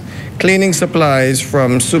 tarps, cleaning supplies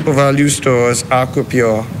from SuperValue stores,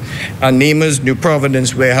 Aquapure, and NEMA's New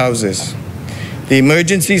Providence warehouses. The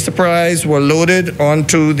emergency supplies were loaded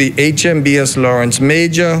onto the HMBS Lawrence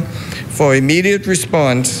Major for immediate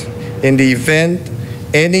response in the event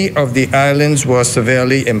any of the islands was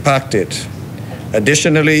severely impacted.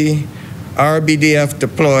 Additionally, RBDF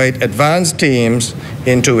deployed advanced teams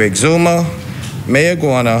into Exuma,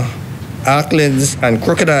 Mayaguana, Acklins, and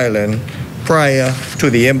Crooked Island prior to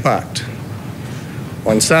the impact.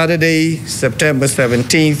 On Saturday, September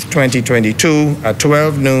 17th, 2022, at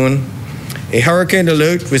 12 noon, a hurricane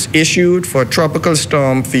alert was issued for Tropical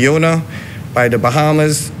Storm Fiona by the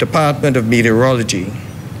Bahamas Department of Meteorology.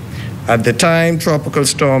 At the time, Tropical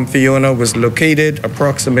Storm Fiona was located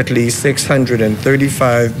approximately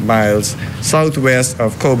 635 miles southwest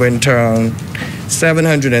of Coburn Town,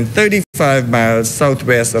 735 miles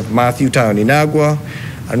southwest of Matthewtown, Inagua,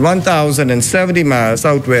 and 1,070 miles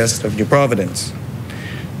southwest of New Providence.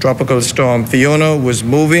 Tropical Storm Fiona was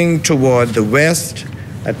moving toward the west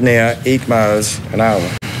at near 8 miles an hour.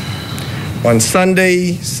 On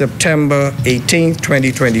Sunday, September 18,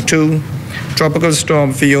 2022, Tropical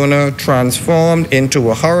Storm Fiona transformed into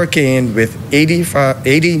a hurricane with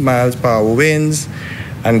 80 miles per hour winds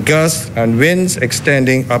and gusts and winds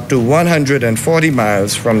extending up to 140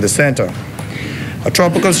 miles from the center. A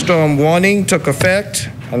tropical storm warning took effect,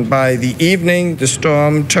 and by the evening, the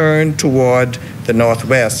storm turned toward the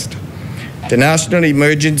northwest. The National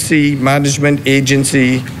Emergency Management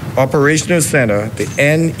Agency Operational Center, the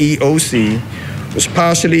NEOC, was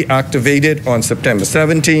partially activated on September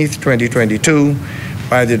 17th, 2022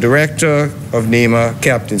 by the Director of NEMA,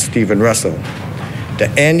 Captain Stephen Russell. The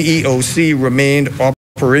NEOC remained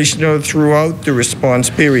operational throughout the response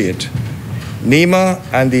period. NEMA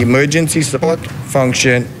and the Emergency Support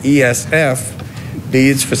Function, ESF,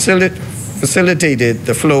 leads facilitated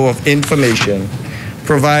the flow of information,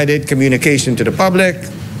 provided communication to the public,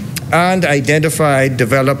 and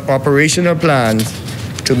developed operational plans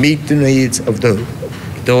to meet the needs of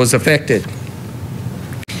those affected.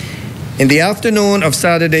 In the afternoon of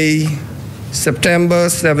Saturday, September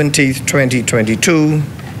 17th, 2022,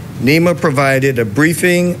 NEMA provided a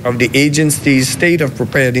briefing of the agency's state of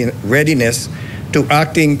readiness to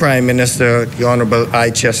Acting Prime Minister, the Honorable I.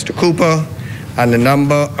 Chester Cooper, and a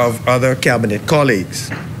number of other cabinet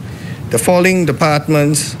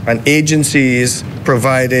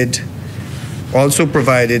also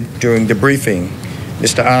provided during the briefing.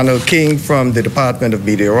 Mr. Arnold King from the Department of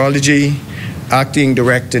Meteorology, Acting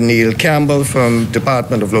Director Neil Campbell from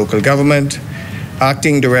Department of Local Government,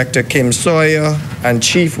 Acting Director Kim Sawyer, and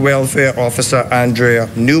Chief Welfare Officer Andrea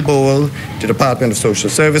Newbold, the Department of Social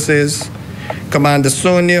Services, Commander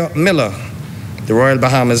Sonia Miller, the Royal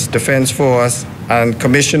Bahamas Defense Force, and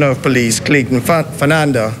Commissioner of Police Clayton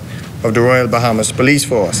Fernanda of the Royal Bahamas Police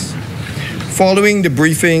Force. Following the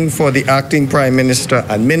briefing for the Acting Prime Minister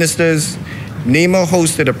and ministers, NEMA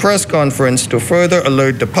hosted a press conference to further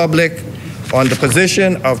alert the public on the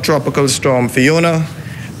position of Tropical Storm Fiona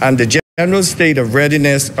and the general state of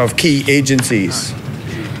readiness of key agencies.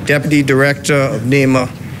 Deputy Director of NEMA,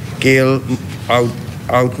 Gail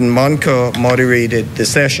Outen-Monker, moderated the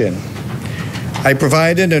session. I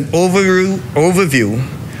provided an overview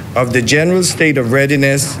of the general state of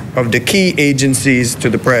readiness of the key agencies to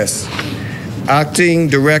the press. Acting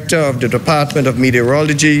Director of the Department of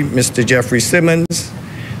Meteorology, Mr. Jeffrey Simmons,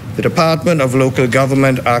 the Department of Local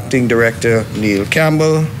Government Acting Director Neil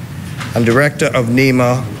Campbell, and Director of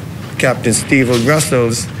NEMA, Captain Stephen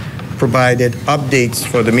Russells, provided updates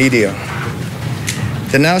for the media.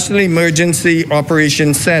 The National Emergency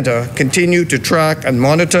Operations Center continued to track and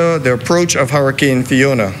monitor the approach of Hurricane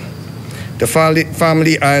Fiona. The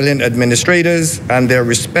Family Island administrators and their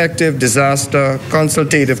respective disaster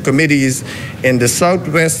consultative committees in the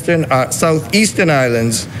southeastern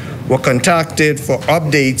islands were contacted for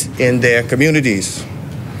updates in their communities.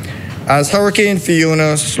 As Hurricane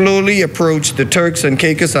Fiona slowly approached the Turks and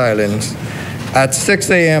Caicos Islands, at 6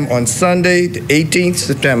 a.m. on Sunday, the 18th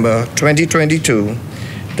September 2022,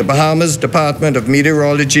 the Bahamas Department of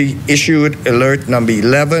Meteorology issued alert number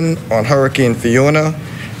 11 on Hurricane Fiona,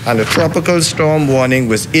 and a tropical storm warning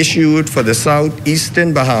was issued for the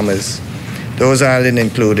southeastern Bahamas. Those islands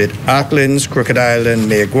included Acklins, Crooked Island,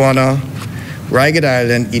 Mayaguana, Ragged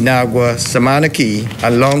Island, Inagua, Samana Key,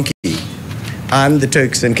 and Long Key, and the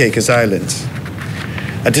Turks and Caicos Islands.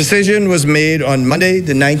 A decision was made on Monday,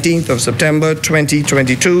 the 19th of September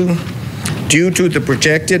 2022, due to the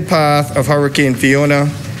projected path of Hurricane Fiona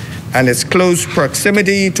and its close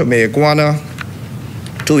proximity to Mayaguana,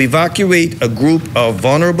 to evacuate a group of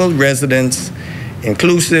vulnerable residents,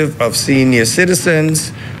 inclusive of senior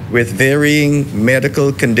citizens with varying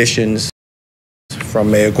medical conditions,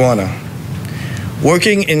 from Mayaguana.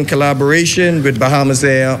 Working in collaboration with Bahamas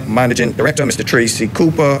Air Managing Director Mr. Tracy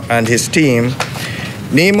Cooper and his team,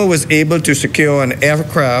 NEMA was able to secure an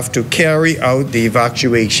aircraft to carry out the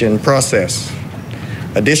evacuation process.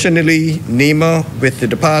 Additionally, NEMA, with the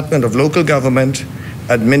Department of Local Government,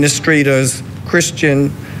 administrators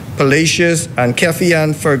Christian Palacios and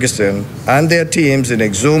Kefian Ferguson and their teams in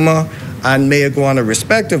Exuma and Mayaguana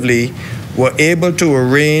respectively were able to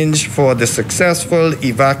arrange for the successful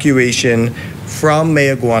evacuation from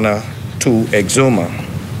Mayaguana to Exuma.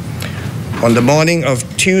 On the morning of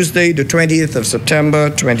Tuesday, the 20th of September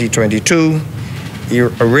 2022,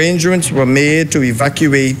 arrangements were made to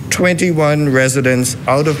evacuate 21 residents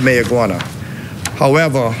out of Mayaguana.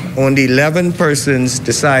 However, only 11 persons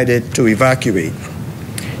decided to evacuate.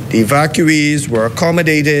 The evacuees were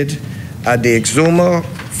accommodated at the Exuma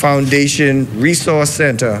Foundation Resource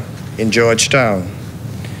Center in Georgetown.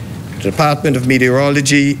 The Department of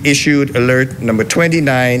Meteorology issued alert number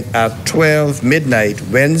 29 at 12 midnight,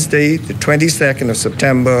 Wednesday, the 22nd of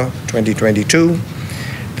September 2022.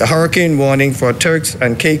 The hurricane warning for Turks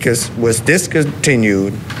and Caicos was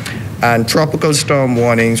discontinued, and tropical storm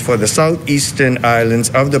warnings for the southeastern islands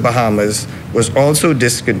of the Bahamas was also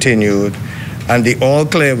discontinued, and the all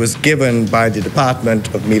clear was given by the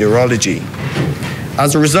Department of Meteorology.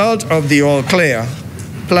 As a result of the all clear,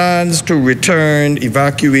 plans to return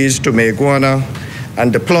evacuees to Mayaguana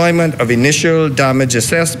and deployment of initial damage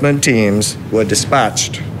assessment teams were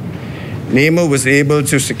dispatched. NEMA was able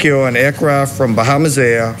to secure an aircraft from Bahamas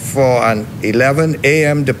Air for an 11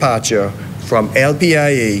 a.m. departure from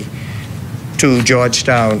LPIA to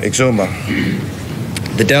Georgetown, Exuma.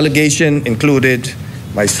 The delegation included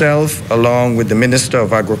myself, along with the Minister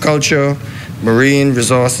of Agriculture, Marine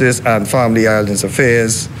Resources and Family Islands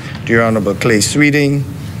Affairs, the Honorable Clay Sweeting,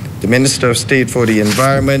 the Minister of State for the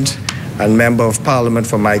Environment and Member of Parliament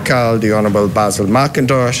for Maikal, the Honorable Basil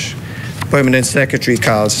McIntosh, Permanent Secretary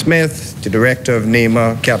Carl Smith, the Director of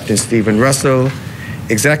NEMA, Captain Stephen Russell,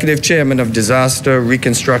 Executive Chairman of Disaster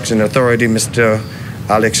Reconstruction Authority, Mr.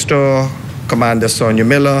 Alex Storr, Commander Sonia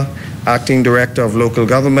Miller, Acting Director of Local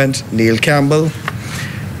Government, Neil Campbell,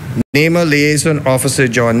 NEMA Liaison Officer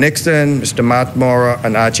John Nixon, Mr. Matt Mora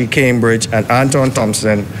and Archie Cambridge, and Anton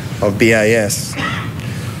Thompson of BIS.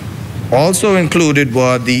 Also included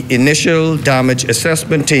were the initial damage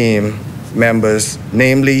assessment team members,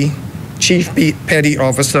 namely Chief Petty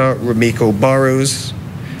Officer Ramiko Burrows,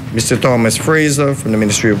 Mr. Thomas Fraser from the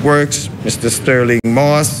Ministry of Works, Mr. Sterling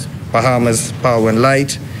Moss, Bahamas Power and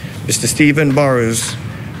Light, Mr. Stephen Burrows,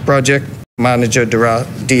 Project Manager,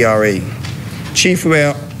 DRA, Chief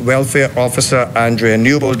Welfare Officer Andrea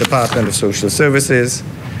Newbold, Department of Social Services,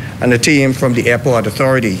 and a team from the Airport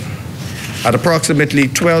Authority. At approximately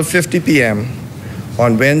 12:50 p.m.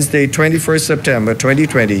 on Wednesday, 21st September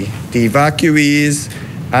 2020, the evacuees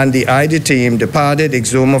and the ID team departed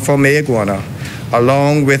Exuma for Mayagüana,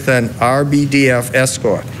 along with an RBDF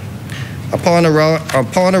escort.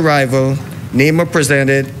 Upon arrival, NEMA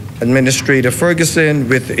presented Administrator Ferguson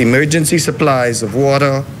with emergency supplies of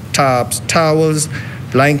water, tarps, towels,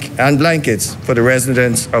 and blankets for the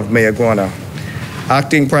residents of Mayagüana.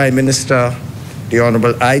 Acting Prime Minister, the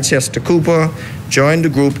Honorable I. Chester Cooper, joined the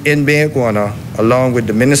group in Mayagüana, along with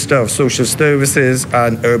the Minister of Social Services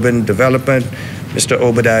and Urban Development, Mr.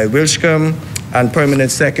 Obadiah Wilshcombe, and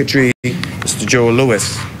Permanent Secretary, Mr. Joe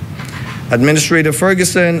Lewis. Administrator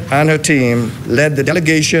Ferguson and her team led the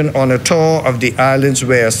delegation on a tour of the islands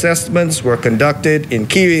where assessments were conducted in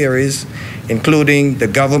key areas, including the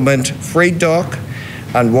government freight dock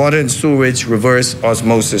and water and sewage reverse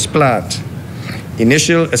osmosis plant.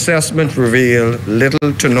 Initial assessment revealed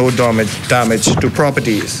little to no damage to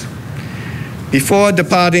properties. Before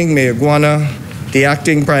departing Mayagüana, the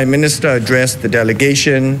acting Prime Minister addressed the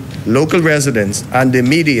delegation, local residents, and the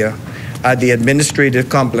media at the administrative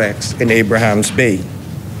complex in Abrahams Bay.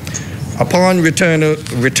 Upon return to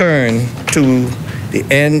the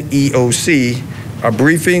NEOC, a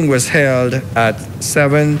briefing was held at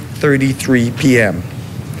 7:33 p.m.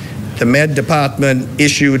 The Med Department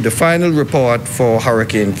issued the final report for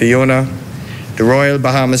Hurricane Fiona. The Royal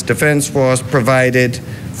Bahamas Defense Force provided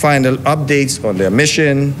final updates on their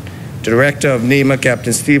mission. The Director of NEMA,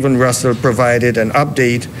 Captain Stephen Russell, provided an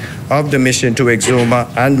update of the mission to Exuma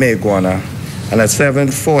and Mayagüana. And at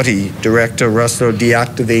 7:40, Director Russell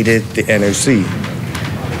deactivated the NOC.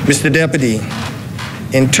 Mr. Deputy,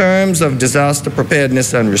 in terms of disaster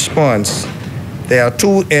preparedness and response, there are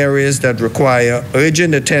two areas that require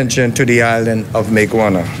urgent attention to the island of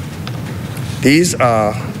Mayagüana. These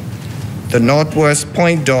are the Northwest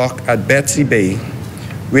Point Dock at Betsy Bay,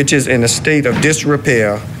 which is in a state of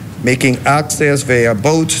disrepair, making access via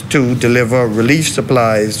boats to deliver relief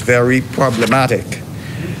supplies very problematic.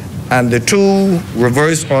 And the two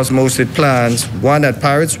reverse osmosis plants, one at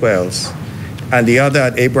Pirates Wells and the other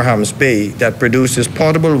at Abrahams Bay, that produces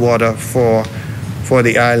potable water for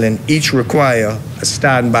the island, each require a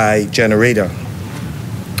standby generator.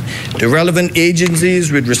 The relevant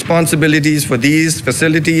agencies with responsibilities for these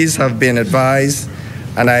facilities have been advised,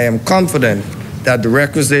 and I am confident that the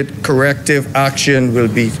requisite corrective action will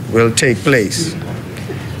take place.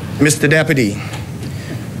 Mr. Deputy,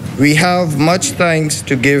 we have much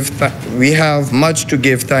to give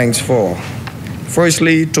thanks for.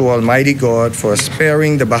 Firstly, to Almighty God for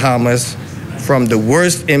sparing the Bahamas from the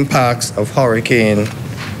worst impacts of Hurricane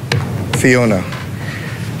Fiona.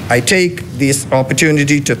 I take this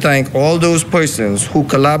opportunity to thank all those persons who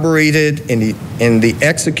collaborated in the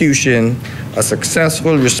execution of a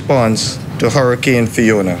successful response to Hurricane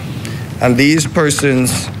Fiona. And these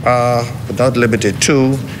persons are, but not limited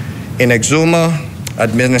to, in Exuma,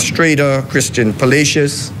 Administrator Christian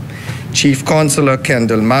Palacios, Chief Consular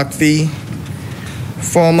Kendall McPhee,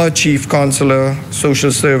 former Chief Consular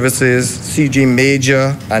Social Services C.G.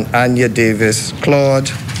 Major and Anya Davis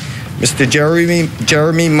Claude, Mr.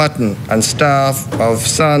 Jeremy Mutton and staff of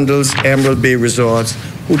Sandals Emerald Bay Resorts,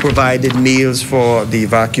 who provided meals for the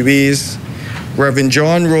evacuees, Reverend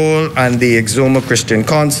John Roll and the Exuma Christian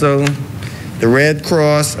Council, the Red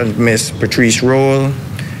Cross and Miss Patrice Roll,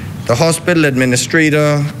 the hospital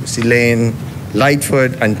administrator, Ms. Elaine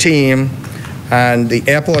Lightfoot and team, and the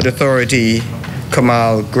Airport Authority,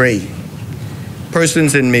 Kamal Gray.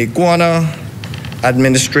 Persons in Mayagüana,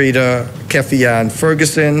 Administrator Kefian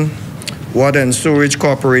Ferguson, Water and Sewerage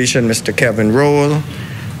Corporation, Mr. Kevin Roll,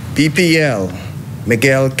 BPL,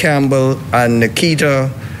 Miguel Campbell and Nikita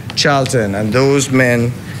Charlton. And those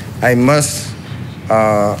men, I must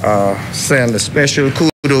send a special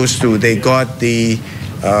kudos to. They got the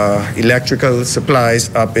electrical supplies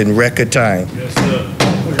up in record time. Yes, sir.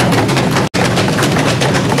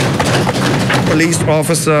 Police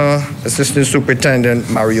Officer, Assistant Superintendent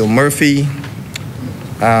Mario Murphy,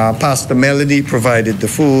 Pastor Melody provided the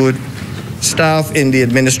food. Staff in the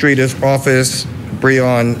administrative office,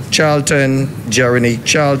 Breon Charlton, Jeremy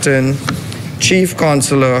Charlton, Chief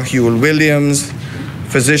Consular Hugh Williams,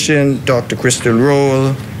 Physician Dr. Crystal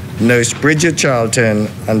Roll, Nurse Bridget Charlton,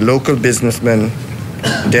 and local businessman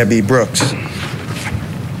Debbie Brooks.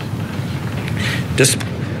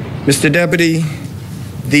 Mr. Deputy,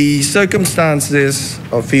 the circumstances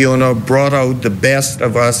of Fiona brought out the best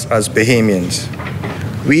of us as Bahamians.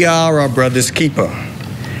 We are our brother's keeper.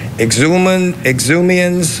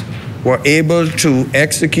 Exhumians were able to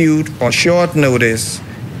execute on short notice,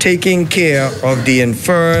 taking care of the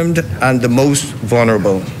infirmed and the most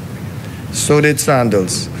vulnerable. So did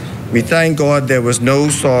Sandals. We thank God there was no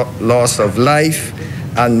loss of life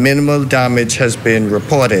and minimal damage has been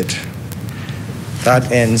reported.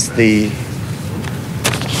 That ends the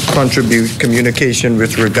communication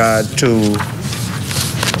with regard to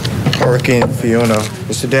Hurricane Fiona.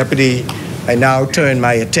 Mr. Deputy, I now turn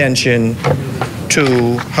my attention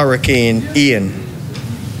to Hurricane Ian.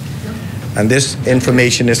 And this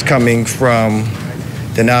information is coming from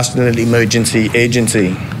the National Emergency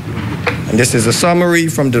Agency. And this is a summary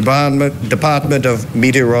from the Department of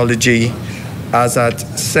Meteorology as at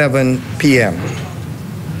 7 p.m.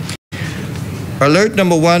 Alert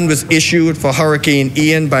number 1 was issued for Hurricane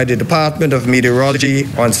Ian by the Department of Meteorology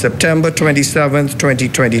on September 27,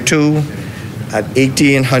 2022 at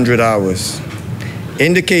 1800 hours,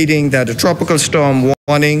 indicating that a tropical storm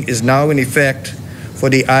warning is now in effect for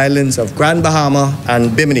the islands of Grand Bahama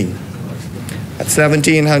and Bimini. At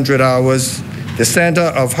 1700 hours, the center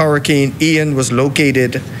of Hurricane Ian was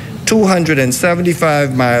located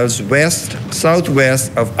 275 miles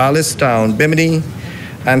west-southwest of Alistown, Bimini,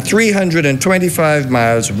 and 325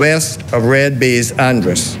 miles west of Red Bay's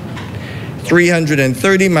Andros,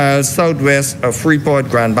 330 miles southwest of Freeport,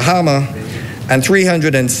 Grand Bahama, and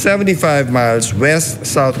 375 miles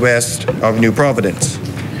west-southwest of New Providence.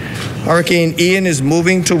 Hurricane Ian is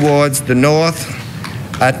moving towards the north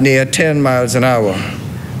at near 10 miles an hour.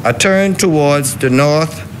 A turn towards the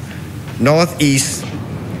northeast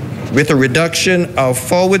with a reduction of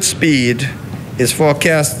forward speed is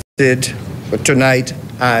forecasted for tonight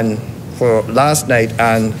and for last night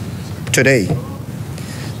and today.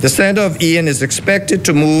 The center of Ian is expected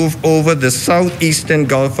to move over the southeastern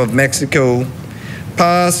Gulf of Mexico,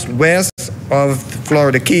 pass west of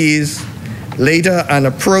Florida Keys, later and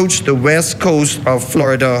approach the west coast of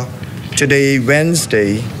Florida today,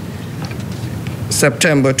 Wednesday,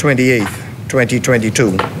 September 28,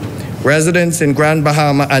 2022. Residents in Grand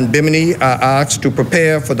Bahama and Bimini are asked to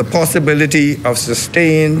prepare for the possibility of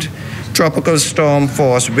sustained tropical storm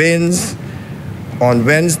force winds on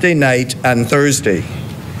Wednesday night and Thursday.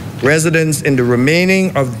 Residents in the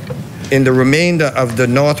remainder of the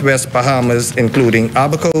Northwest Bahamas, including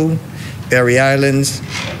Abaco, Berry Islands,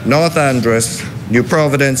 North Andros, New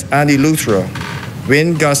Providence, and Eleuthera,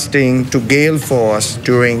 wind gusting to gale force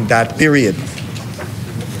during that period.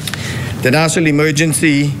 The National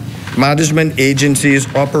Emergency Management Agency's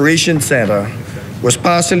Operations Center was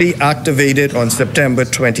partially activated on September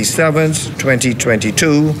 27,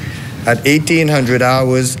 2022 at 1800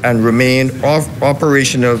 hours and remained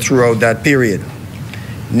operational throughout that period.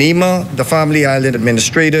 NEMA, the Family Island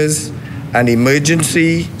Administrators, and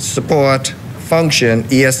Emergency Support Function,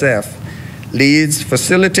 ESF, leads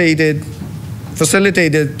facilitated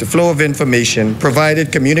the flow of information,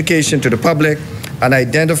 provided communication to the public, and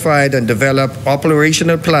identified and developed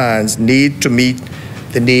operational plans need to meet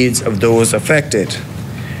the needs of those affected.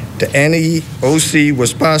 The NEOC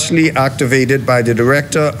was partially activated by the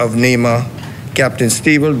Director of NEMA, Captain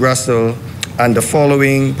Stephen Russell, and the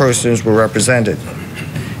following persons were represented: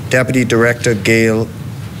 Deputy Director Gail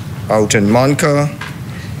Outen Monka,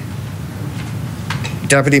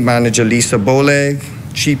 Deputy Manager Lisa Boleg,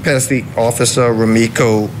 Chief Petty Officer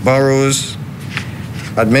Ramiko Burrows,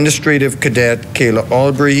 Administrative Cadet Kayla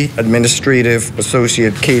Albury, Administrative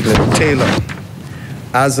Associate Caitlin Taylor.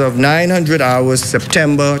 As of 900 hours,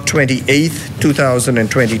 September 28,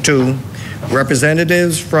 2022,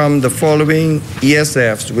 representatives from the following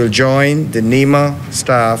ESFs will join the NEMA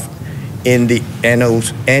staff in the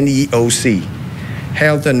NEOC: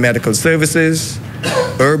 Health and Medical Services,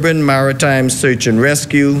 Urban Maritime Search and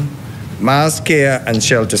Rescue, Mass Care and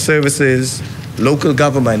Shelter Services, Local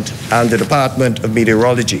Government, and the Department of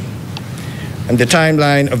Meteorology. And the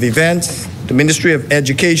timeline of events: the Ministry of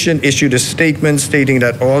Education issued a statement stating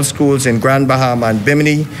that all schools in Grand Bahama and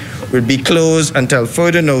Bimini will be closed until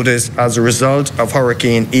further notice as a result of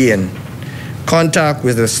Hurricane Ian. Contact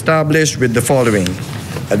was established with the following: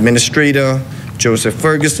 Administrator Joseph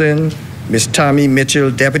Ferguson, Ms. Tammy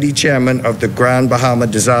Mitchell, Deputy Chairman of the Grand Bahama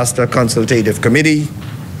Disaster Consultative Committee,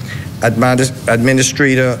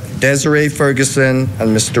 Administrator Desiree Ferguson,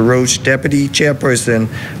 and Mr. Roach, Deputy Chairperson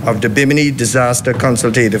of the Bimini Disaster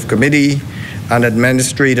Consultative Committee, and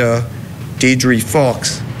Administrator Deidre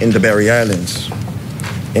Fox in the Berry Islands.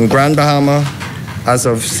 In Grand Bahama, As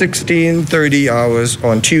of 16:30 hours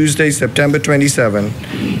on Tuesday, September 27,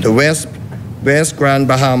 the West Grand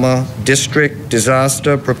Bahama District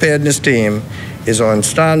Disaster Preparedness Team is on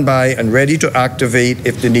standby and ready to activate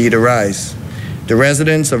if the need arises. The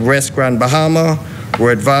residents of West Grand Bahama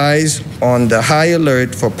were advised on the high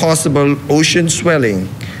alert for possible ocean swelling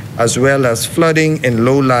as well as flooding in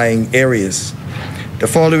low-lying areas. The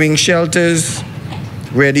following shelters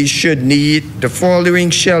are ready should a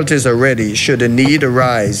need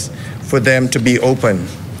arise for them to be open.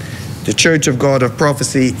 The Church of God of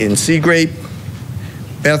Prophecy in Seagrape,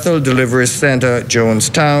 Bethel Deliverance Center,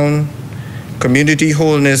 Jonestown, Community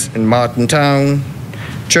Wholeness in Martintown,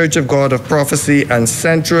 Church of God of Prophecy and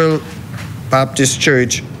Central Baptist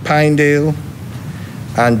Church, Pinedale,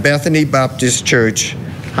 and Bethany Baptist Church,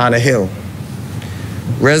 Hannah Hill.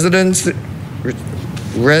 Residents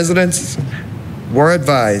were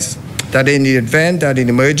advised that in the event that an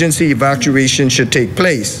emergency evacuation should take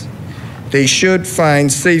place, they should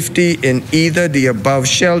find safety in either the above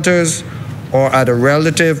shelters or at a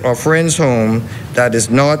relative or friend's home that is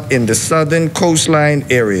not in the southern coastline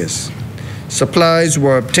areas. Supplies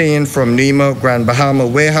were obtained from NEMA Grand Bahama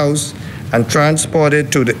Warehouse and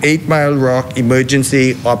transported to the 8 Mile Rock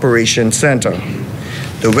Emergency Operations Center.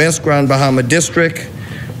 The West Grand Bahama District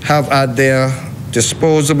have at their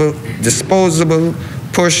disposable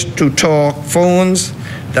push-to-talk phones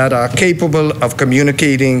that are capable of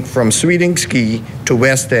communicating from Sweetings Key to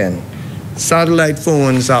West End. Satellite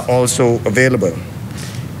phones are also available.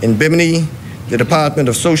 In Bimini, the Department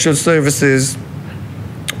of Social Services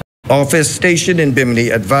office stationed in Bimini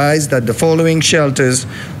advised that the following shelters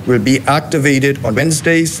will be activated on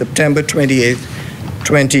Wednesday, September 28,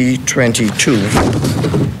 2022. The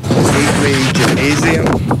Gateway Gymnasium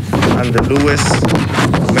and the Lewis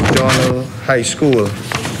McDonald High School.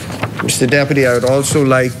 Mr. Deputy, I would also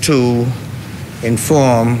like to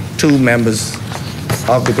inform two members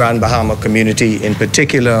of the Grand Bahama community, in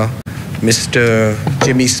particular, Mr.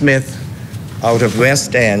 Jimmy Smith out of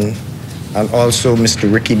West End, and also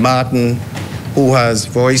Mr. Ricky Martin, who has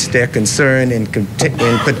voiced their concern in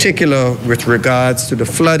particular with regards to the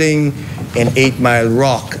flooding in 8 Mile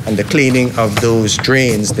Rock and the cleaning of those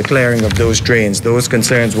drains, the clearing of those drains. Those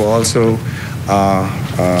concerns were also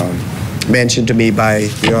mentioned to me by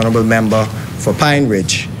the Honorable Member for Pine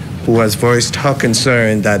Ridge, who has voiced her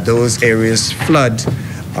concern that those areas flood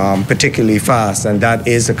particularly fast, and that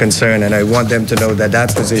is a concern, and I want them to know that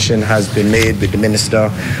that position has been made with the Minister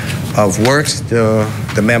of Works,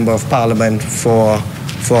 the Member of Parliament for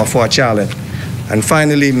Charlotte. And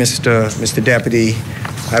finally, Mr. Deputy,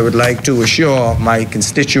 I would like to assure my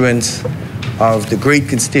constituents of the great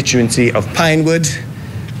constituency of Pinewood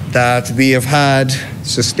that we have had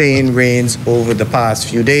sustained rains over the past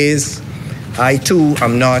few days. I too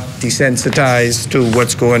am not desensitized to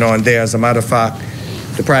what's going on there. As a matter of fact,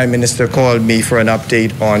 the Prime Minister called me for an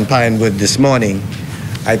update on Pinewood this morning.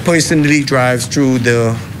 I personally drive through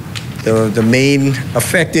the main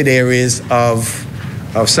affected areas of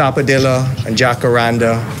Sapodilla and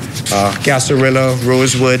Jacaranda, Gasarilla,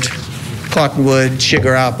 Rosewood, Cottonwood,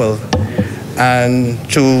 Sugar Apple, and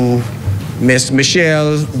to Miss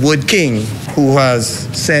Michelle Wood King, who has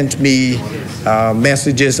sent me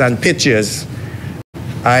messages and pictures.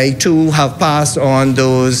 I too have passed on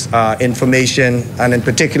those information, and in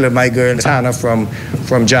particular my girl Hannah from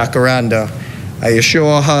Jacaranda. I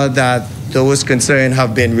assure her that those concerns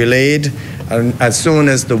have been relayed, and as soon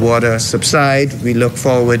as the water subsides, we look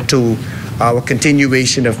forward to our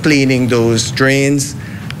continuation of cleaning those drains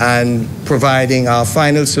and providing our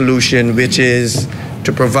final solution, which is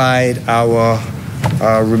to provide our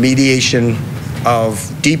remediation of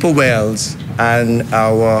deeper wells and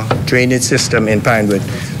our drainage system in Pinewood.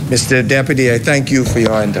 Mr. Deputy, I thank you for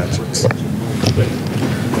your indulgence.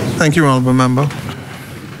 Thank you, Honourable Member.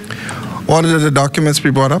 Order that the documents be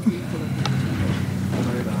brought up.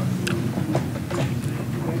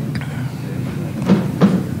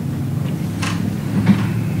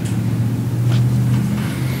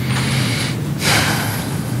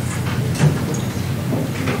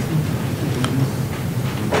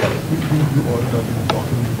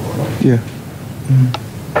 Yeah.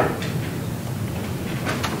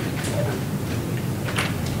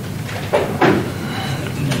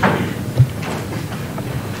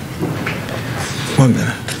 One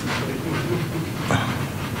minute.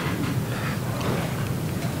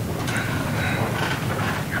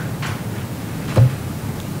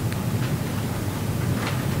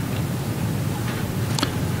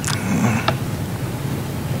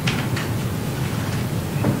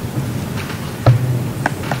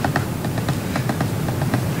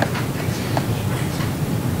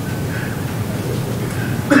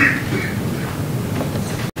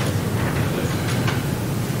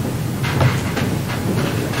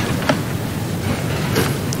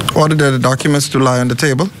 Order that the documents to lie on the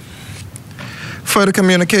table. Further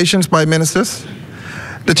communications by ministers.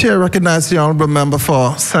 The chair recognizes the honorable member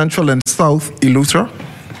for Central and South Eleuthera.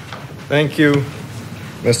 Thank you,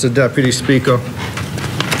 Mr. Deputy Speaker.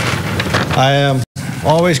 I am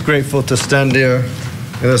always grateful to stand there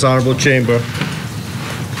in this honorable chamber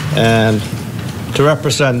and to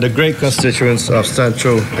represent the great constituents of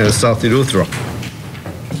Central and South Eleuthera.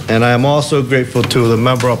 And I am also grateful to the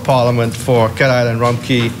Member of Parliament for Cat Island,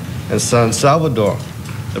 Rumkey, and San Salvador,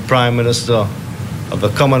 the Prime Minister of the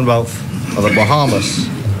Commonwealth of the Bahamas,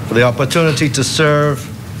 for the opportunity to serve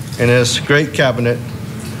in his great cabinet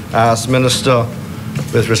as Minister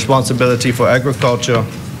with responsibility for agriculture,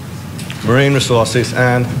 marine resources,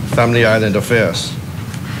 and family island affairs.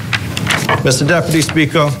 Mr. Deputy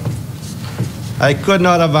Speaker, I could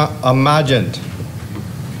not have imagined,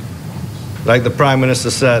 like the Prime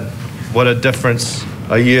Minister said, what a difference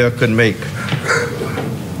a year could make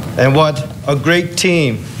and what a great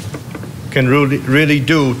team can really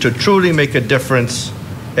do to truly make a difference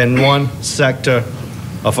in one sector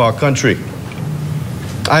of our country.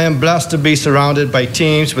 I am blessed to be surrounded by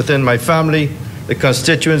teams within my family, the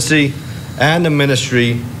constituency, and the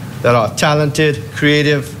ministry that are talented,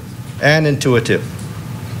 creative, and intuitive.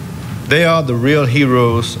 They are the real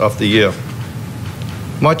heroes of the year.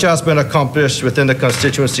 Much has been accomplished within the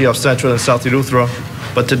constituency of Central and South Eleuthera,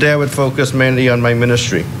 but today I would focus mainly on my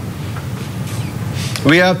ministry.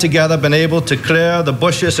 We have together been able to clear the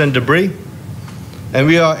bushes and debris, and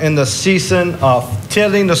we are in the season of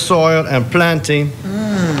tilling the soil and planting,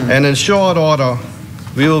 and in short order,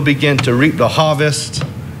 we will begin to reap the harvest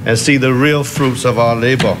and see the real fruits of our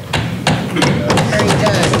labor.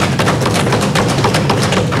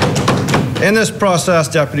 In this process,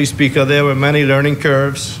 Deputy Speaker, there were many learning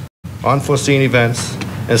curves, unforeseen events,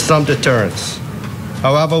 and some deterrents.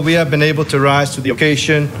 However, we have been able to rise to the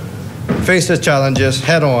occasion, face the challenges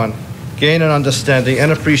head on, gain an understanding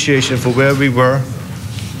and appreciation for where we were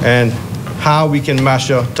and how we can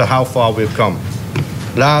measure to how far we've come.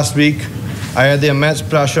 Last week, I had the immense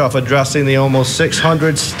pleasure of addressing the almost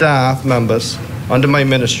 600 staff members under my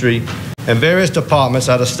ministry and various departments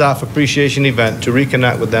at a staff appreciation event to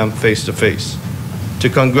reconnect with them face to face, to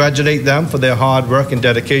congratulate them for their hard work and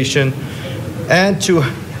dedication, and to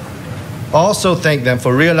also thank them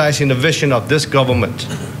for realizing the vision of this government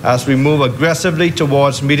as we move aggressively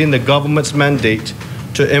towards meeting the government's mandate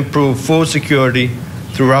to improve food security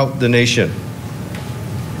throughout the nation.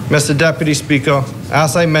 Mr. Deputy Speaker,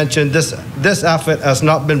 as I mentioned, this effort has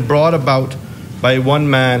not been brought about by one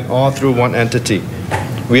man or through one entity.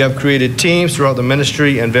 We have created teams throughout the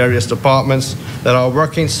ministry and various departments that are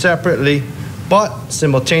working separately but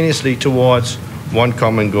simultaneously towards one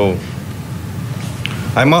common goal.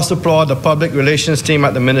 I must applaud the public relations team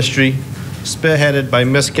at the ministry, spearheaded by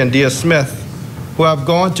Ms. Candia Smith, who have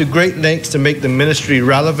gone to great lengths to make the ministry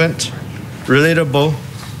relevant, relatable,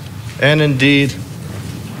 and indeed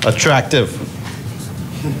attractive.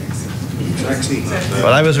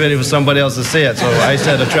 Well, I was waiting for somebody else to say it, so I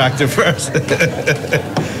said attractive first.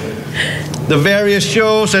 The various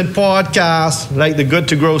shows and podcasts, like the Good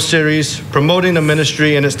to Grow series, promoting the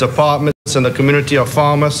ministry and its departments and the community of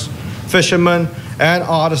farmers, fishermen, and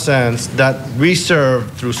artisans that we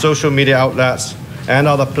serve through social media outlets and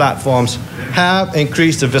other platforms, have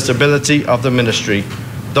increased the visibility of the ministry,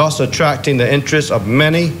 thus attracting the interest of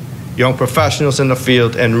many young professionals in the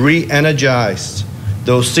field and re-energized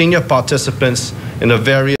those senior participants in the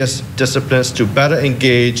various disciplines to better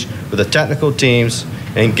engage with the technical teams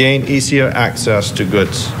and gain easier access to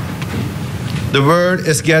goods. The word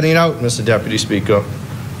is getting out, Mr. Deputy Speaker.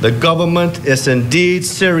 The government is indeed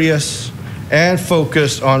serious and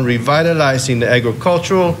focused on revitalizing the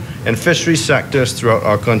agricultural and fishery sectors throughout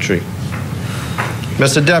our country.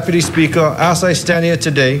 Mr. Deputy Speaker, as I stand here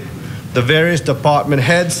today, the various department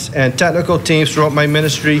heads and technical teams throughout my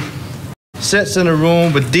ministry sits in a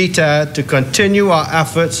room with DTAD to continue our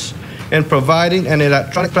efforts in providing an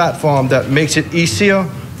electronic platform that makes it easier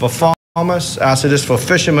for farmers, as it is for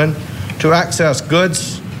fishermen, to access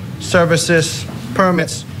goods, services,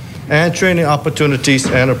 permits, and training opportunities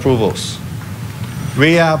and approvals.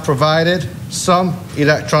 We have provided some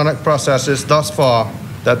electronic processes thus far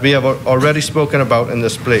that we have already spoken about in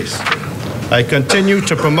this place. I continue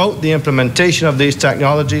to promote the implementation of these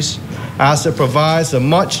technologies as it provides a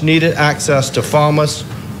much needed access to farmers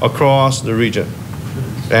across the region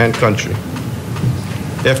and country.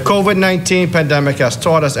 If COVID-19 pandemic has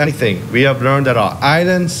taught us anything, we have learned that our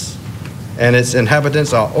islands and its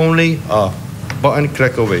inhabitants are only a button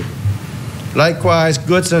click away. Likewise,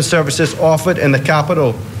 goods and services offered in the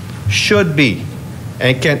capital should be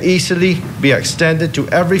and can easily be extended to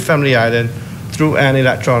every family island through an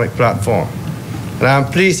electronic platform. And I'm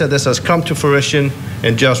pleased that this has come to fruition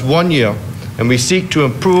in just 1 year, and we seek to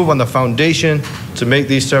improve on the foundation to make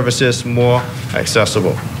these services more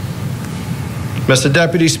accessible. Mr.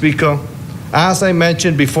 Deputy Speaker, as I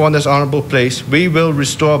mentioned before in this honorable place, we will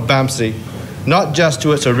restore BAMSI not just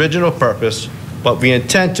to its original purpose, but we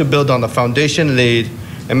intend to build on the foundation laid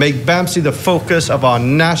and make BAMSI the focus of our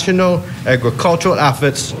national agricultural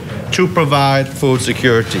efforts to provide food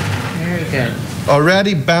security. Very good.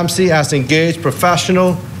 Already, BAMSI has engaged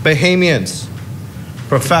professional Bahamians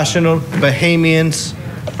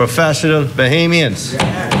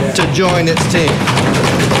to join its team.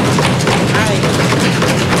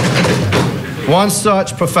 One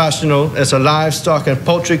such professional is a livestock and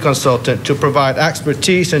poultry consultant to provide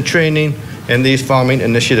expertise and training in these farming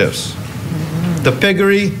initiatives. The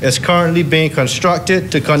piggery is currently being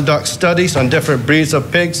constructed to conduct studies on different breeds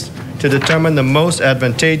of pigs to determine the most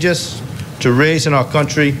advantageous to raise in our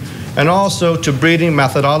country, and also to breeding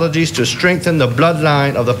methodologies to strengthen the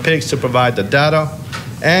bloodline of the pigs to provide the data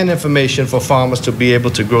and information for farmers to be able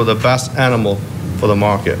to grow the best animal for the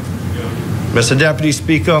market. Mr. Deputy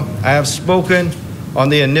Speaker, I have spoken on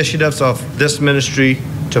the initiatives of this ministry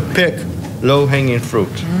to pick low-hanging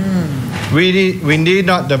fruit. We need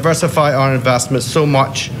not diversify our investments so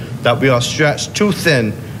much that we are stretched too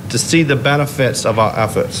thin to see the benefits of our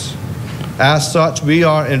efforts. As such, we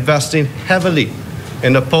are investing heavily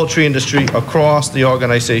in the poultry industry across the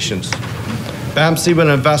organizations. BAMSI will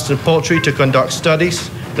invest in poultry to conduct studies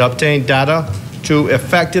and obtain data to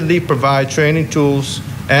effectively provide training tools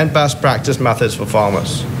and best practice methods for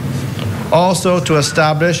farmers. Also, to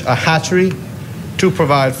establish a hatchery to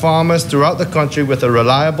provide farmers throughout the country with a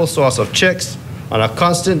reliable source of chicks on a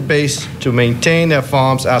constant base to maintain their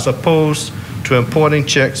farms as opposed to importing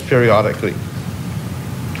chicks periodically.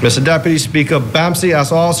 Mr. Deputy Speaker, BAMSI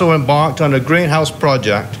has also embarked on a greenhouse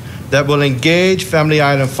project that will engage family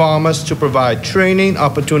island farmers to provide training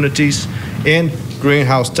opportunities in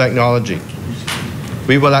greenhouse technology.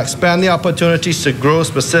 We will expand the opportunities to grow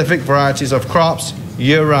specific varieties of crops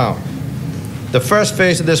year-round. The first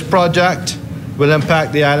phase of this project will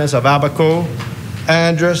impact the islands of Abaco,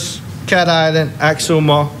 Andros, Cat Island,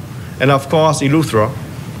 Exuma, and of course Eleuthera.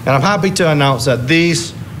 And I'm happy to announce that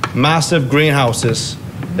these massive greenhouses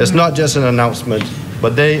is not just an announcement,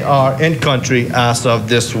 but they are in country as of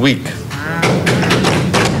this week.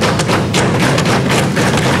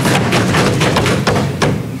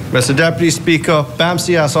 Mr. Deputy Speaker,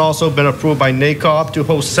 BAMSI has also been approved by NACOB to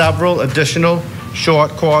host several additional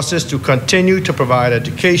short courses to continue to provide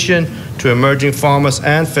education to emerging farmers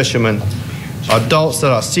and fishermen, adults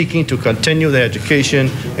that are seeking to continue their education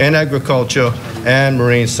in agriculture and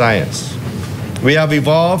marine science. We have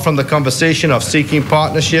evolved from the conversation of seeking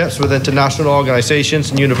partnerships with international organizations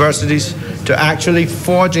and universities to actually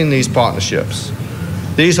forging these partnerships.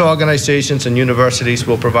 These organizations and universities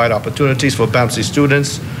will provide opportunities for BAMSI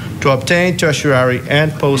students to obtain tertiary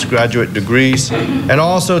and postgraduate degrees, and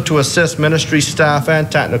also to assist ministry staff and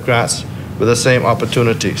technocrats with the same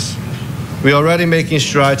opportunities. We are already making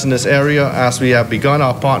strides in this area as we have begun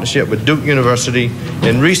our partnership with Duke University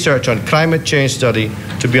in research on climate change study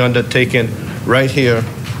to be undertaken right here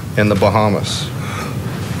in the Bahamas.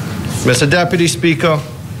 Mr. Deputy Speaker,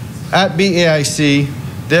 at BAIC,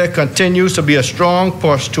 there continues to be a strong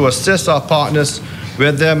push to assist our partners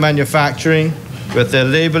with their manufacturing, with their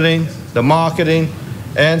labeling, the marketing,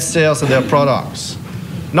 and sales of their products.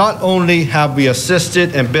 Not only have we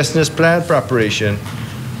assisted in business plan preparation,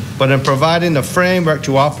 but in providing the framework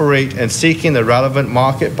to operate and seeking the relevant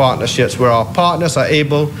market partnerships where our partners are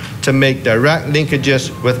able to make direct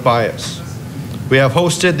linkages with buyers. We have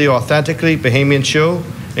hosted the Authentically Bahamian Show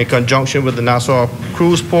in conjunction with the Nassau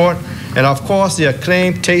Cruise Port, and of course the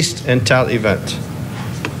acclaimed Taste and Tell event,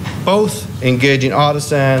 both engaging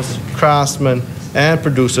artisans, craftsmen, and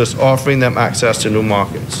producers, offering them access to new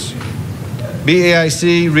markets.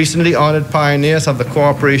 BAIC recently honored pioneers of the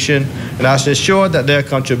corporation and has ensured that their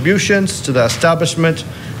contributions to the establishment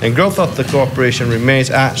and growth of the corporation remains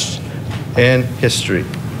etched in history.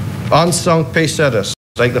 Unsung pacesetters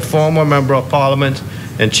like the former Member of Parliament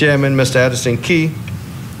and Chairman Mr. Edison Key,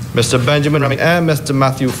 Mr. Benjamin Reming, and Mr.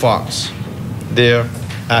 Matthew Fox there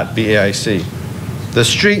at BAIC. The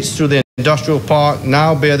streets through the industrial park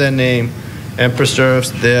now bear their name and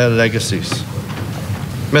preserves their legacies.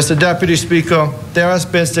 Mr. Deputy Speaker, there has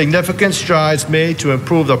been significant strides made to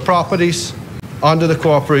improve the properties under the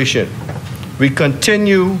corporation. We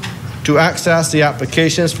continue to access the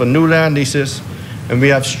applications for new land leases, and we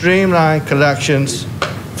have streamlined collections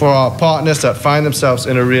for our partners that find themselves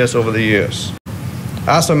in arrears over the years.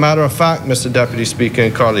 As a matter of fact, Mr. Deputy Speaker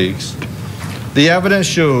and colleagues, the evidence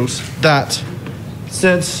shows that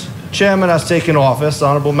since Chairman has taken office,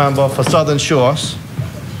 Honorable Member for Southern Shores,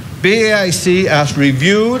 BAIC has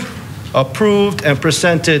reviewed, approved, and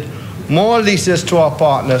presented more leases to our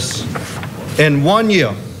partners in 1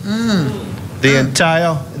 year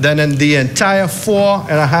than in the entire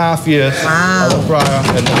 4.5 years of the prior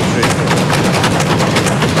administration.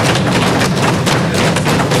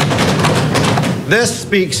 This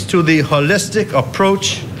speaks to the holistic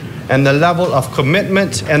approach and the level of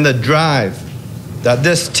commitment and the drive that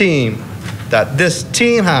this team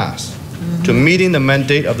has to meeting the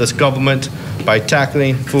mandate of this government by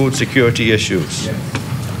tackling food security issues.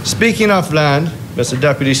 Speaking of land, Mr.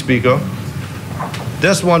 Deputy Speaker,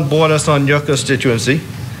 this one borders on your constituency.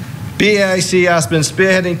 BAIC has been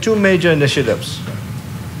spearheading two major initiatives.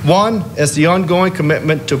 One is the ongoing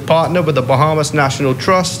commitment to partner with the Bahamas National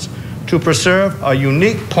Trust to preserve a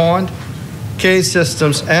unique pond, cave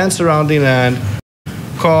systems, and surrounding land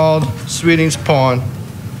called Sweeting's Pond.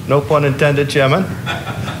 No pun intended, Chairman.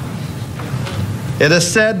 It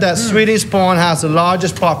is said that Sweeting's Pond has the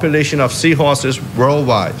largest population of seahorses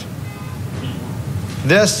worldwide.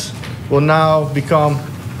 This will now become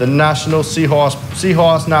the National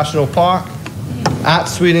Seahorse National Park at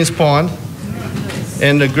Sweeting's Pond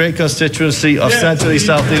in the great constituency of Central East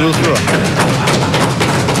South Eleuthera.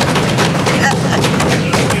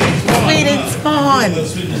 Sweeting's Pond.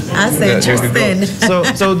 That's interesting.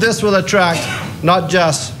 So this will attract not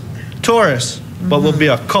just tourists, but will be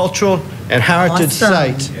a cultural and heritage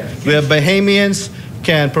site where Bahamians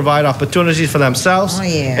can provide opportunities for themselves,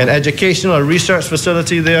 an educational and research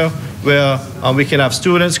facility there where we can have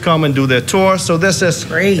students come and do their tour. So this is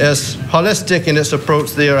holistic in its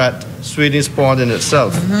approach there at Sweeting's Pond in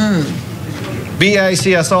itself.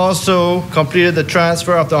 BAIC has also completed the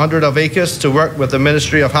transfer of the 100 acres to work with the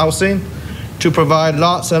Ministry of Housing to provide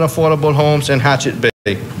lots and affordable homes in Hatchet Bay.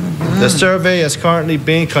 The survey is currently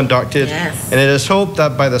being conducted, and it is hoped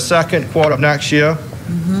that by the second quarter of next year,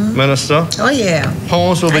 Minister,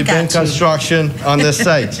 homes will begin construction on this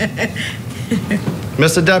site.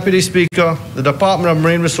 Mr. Deputy Speaker, the Department of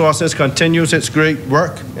Marine Resources continues its great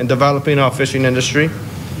work in developing our fishing industry.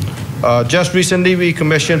 Just recently, we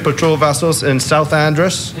commissioned patrol vessels in South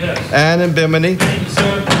Andros and in Bimini,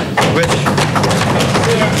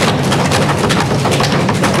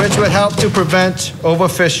 which would help to prevent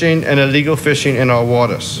overfishing and illegal fishing in our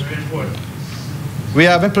waters. We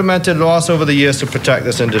have implemented laws over the years to protect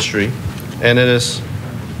this industry, and it is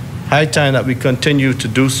high time that we continue to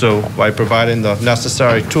do so by providing the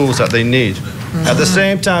necessary tools that they need. At the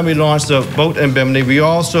same time we launched the boat in Bimini, we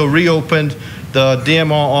also reopened the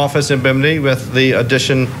DMR office in Bimini with the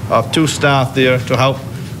addition of 2 staff there to help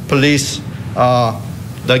police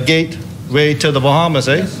the gateway to the Bahamas,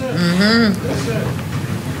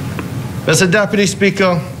 Mr. Deputy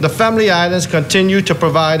Speaker, the Family Islands continue to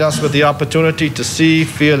provide us with the opportunity to see,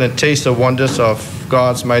 feel, and taste the wonders of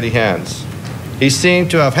God's mighty hands. He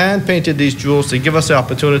seemed to have hand-painted these jewels to give us the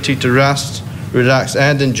opportunity to rest, relax,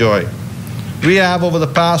 and enjoy. We have, over the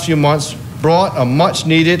past few months, brought a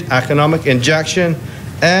much-needed economic injection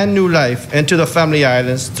and new life into the Family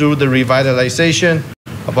Islands through the revitalization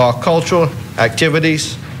of our cultural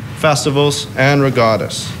activities, festivals, and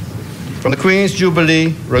regattas. From the Queen's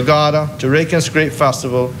Jubilee Regatta to Rakin's Great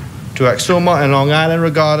Festival to Exuma and Long Island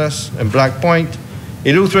Regattas and Black Point,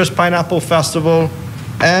 Eleuthera's Pineapple Festival,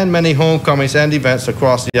 and many homecomings and events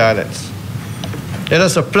across the islands. It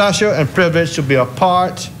is a pleasure and privilege to be a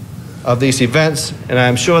part of these events, and I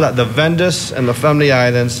am sure that the vendors and the Family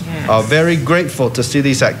Islands are very grateful to see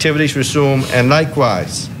these activities resume, and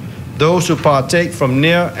likewise, those who partake from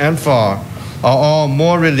near and far are all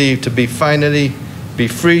more relieved to finally be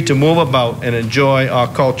free to move about and enjoy our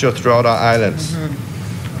culture throughout our islands.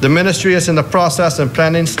 The ministry is in the process and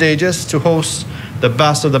planning stages to host the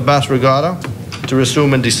Best of the Best Regatta to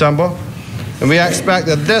resume in December, and we expect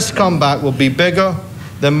that this comeback will be bigger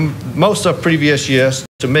than most of previous years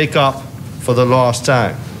to make up for the lost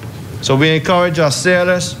time. So we encourage our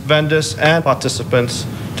sailors, vendors, and participants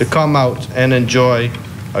to come out and enjoy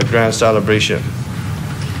a grand celebration.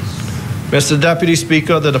 Mr. Deputy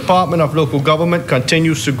Speaker, the Department of Local Government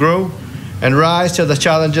continues to grow and rise to the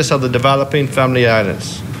challenges of the developing Family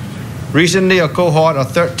Islands. Recently, a cohort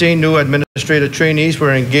of 13 new administrative trainees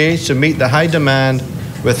were engaged to meet the high demand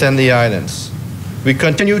within the islands. We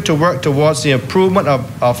continue to work towards the improvement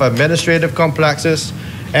of administrative complexes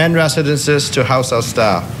and residences to house our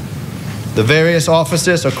staff. The various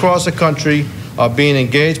offices across the country are being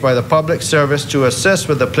engaged by the public service to assist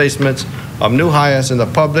with the placement of new hires in the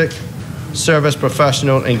Public Service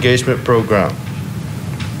Professional Engagement Program.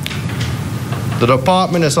 The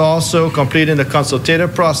department is also completing the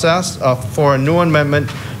consultative process for a new amendment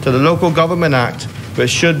to the Local Government Act, which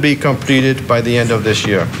should be completed by the end of this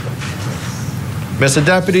year. Mr.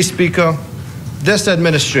 Deputy Speaker, this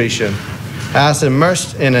administration has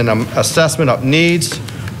immersed in an assessment of needs,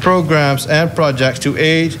 programs, and projects to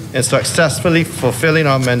aid in successfully fulfilling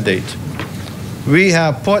our mandate. We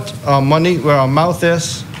have put our money where our mouth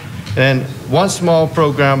is. In one small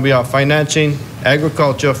program, we are financing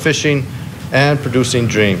agriculture, fishing, and producing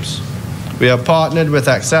dreams. We have partnered with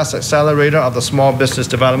Access Accelerator of the Small Business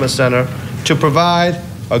Development Center to provide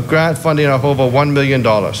a grant funding of over $1 million.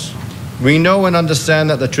 We know and understand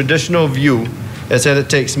that the traditional view is that it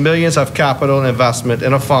takes millions of capital investment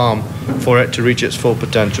in a farm for it to reach its full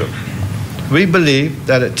potential. We believe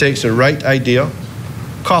that it takes the right idea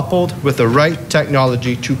coupled with the right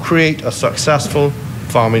technology to create a successful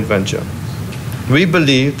farming venture. We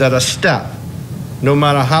believe that a step, no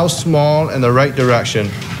matter how small, in the right direction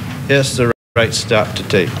is the right step to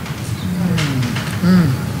take.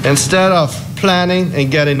 Instead of planning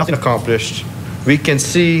and getting nothing accomplished, we can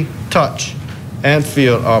see, touch, and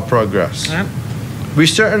feel our progress. We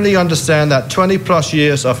certainly understand that 20+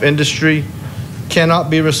 years of industry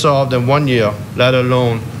cannot be resolved in 1 year, let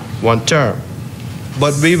alone 1 term.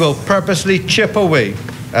 But we will purposely chip away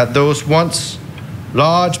at those once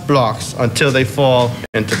large blocks until they fall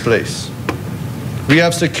into place. We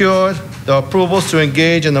have secured the approvals to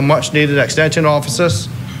engage in the much-needed extension officers,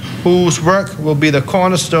 whose work will be the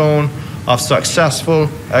cornerstone of successful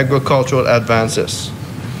agricultural advances.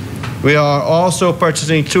 We are also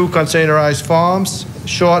purchasing 2 containerized farms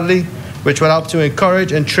shortly, which will help to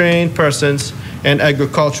encourage and train persons in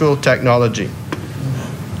agricultural technology.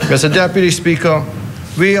 Mr. Deputy Speaker,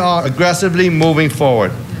 we are aggressively moving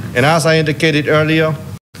forward, and as I indicated earlier,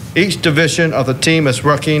 each division of the team is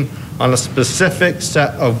working on a specific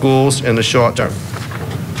set of goals in the short term.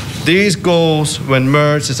 These goals, when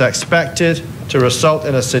merged, is expected to result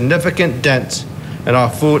in a significant dent in our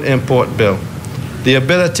food import bill, the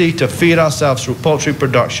ability to feed ourselves through poultry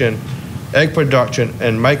production, egg production,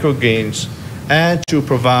 and microgreens, and to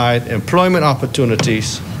provide employment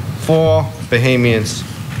opportunities for Bahamians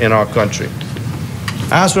in our country.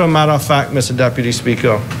 As a matter of fact, Mr. Deputy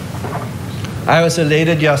Speaker, I was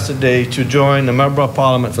elated yesterday to join the Member of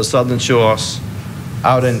Parliament for Southern Shores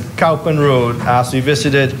out in Cowpen Road as we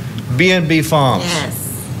visited B&B Farms,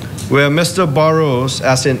 where Mr. Burrows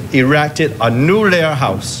has erected a new layer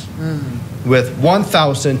house with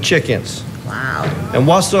 1,000 chickens. Wow. And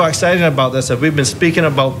what's so exciting about this is we've been speaking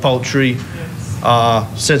about poultry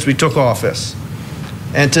since we took office.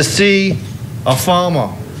 And to see a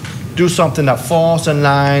farmer do something that falls in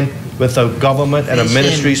line with a government and a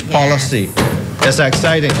ministry's policy is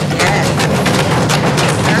exciting.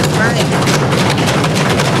 That's right.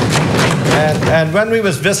 And when we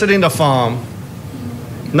was visiting the farm,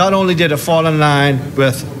 not only did it fall in line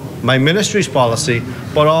with my ministry's policy,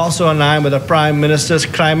 but also in line with the Prime Minister's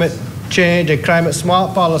climate change and climate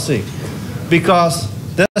smart policy. Because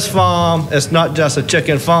this farm is not just a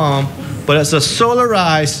chicken farm, but it's a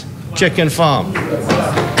solarized chicken farm.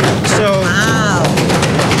 So,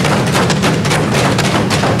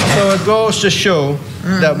 so it goes to show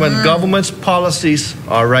that when government's policies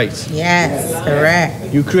are right, Yes,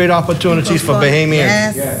 correct. you create opportunities for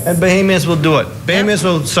Bahamians, and Bahamians will do it. Bahamians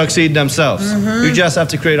will succeed themselves. You just have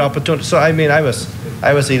to create opportunities. So I mean, I was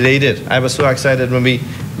elated. I was so excited when we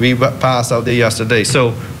passed out there yesterday.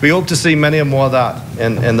 So we hope to see many more of that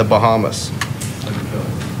in the Bahamas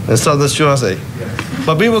and Southern Shores.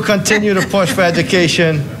 But we will continue to push for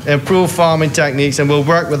education, improve farming techniques, and we'll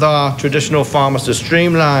work with our traditional farmers to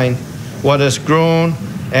streamline what is grown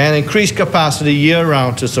and increase capacity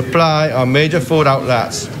year-round to supply our major food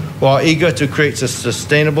outlets while eager to create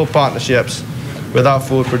sustainable partnerships with our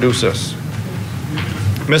food producers.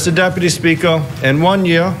 Mr. Deputy Speaker, in 1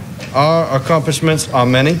 year, our accomplishments are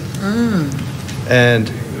many,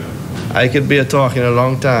 and I could be talking a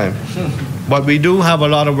long time, but we do have a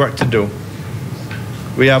lot of work to do.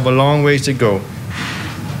 We have a long ways to go.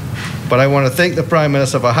 But I want to thank the Prime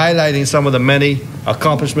Minister for highlighting some of the many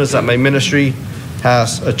accomplishments that my ministry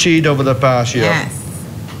has achieved over the past year. Yes.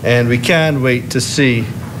 And we can't wait to see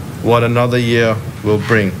what another year will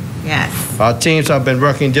bring. Yes. Our teams have been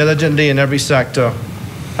working diligently in every sector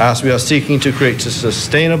as we are seeking to create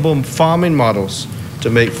sustainable farming models to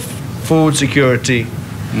make food security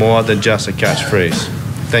more than just a catchphrase.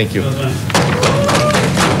 Thank you.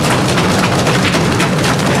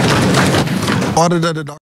 Order that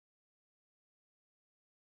the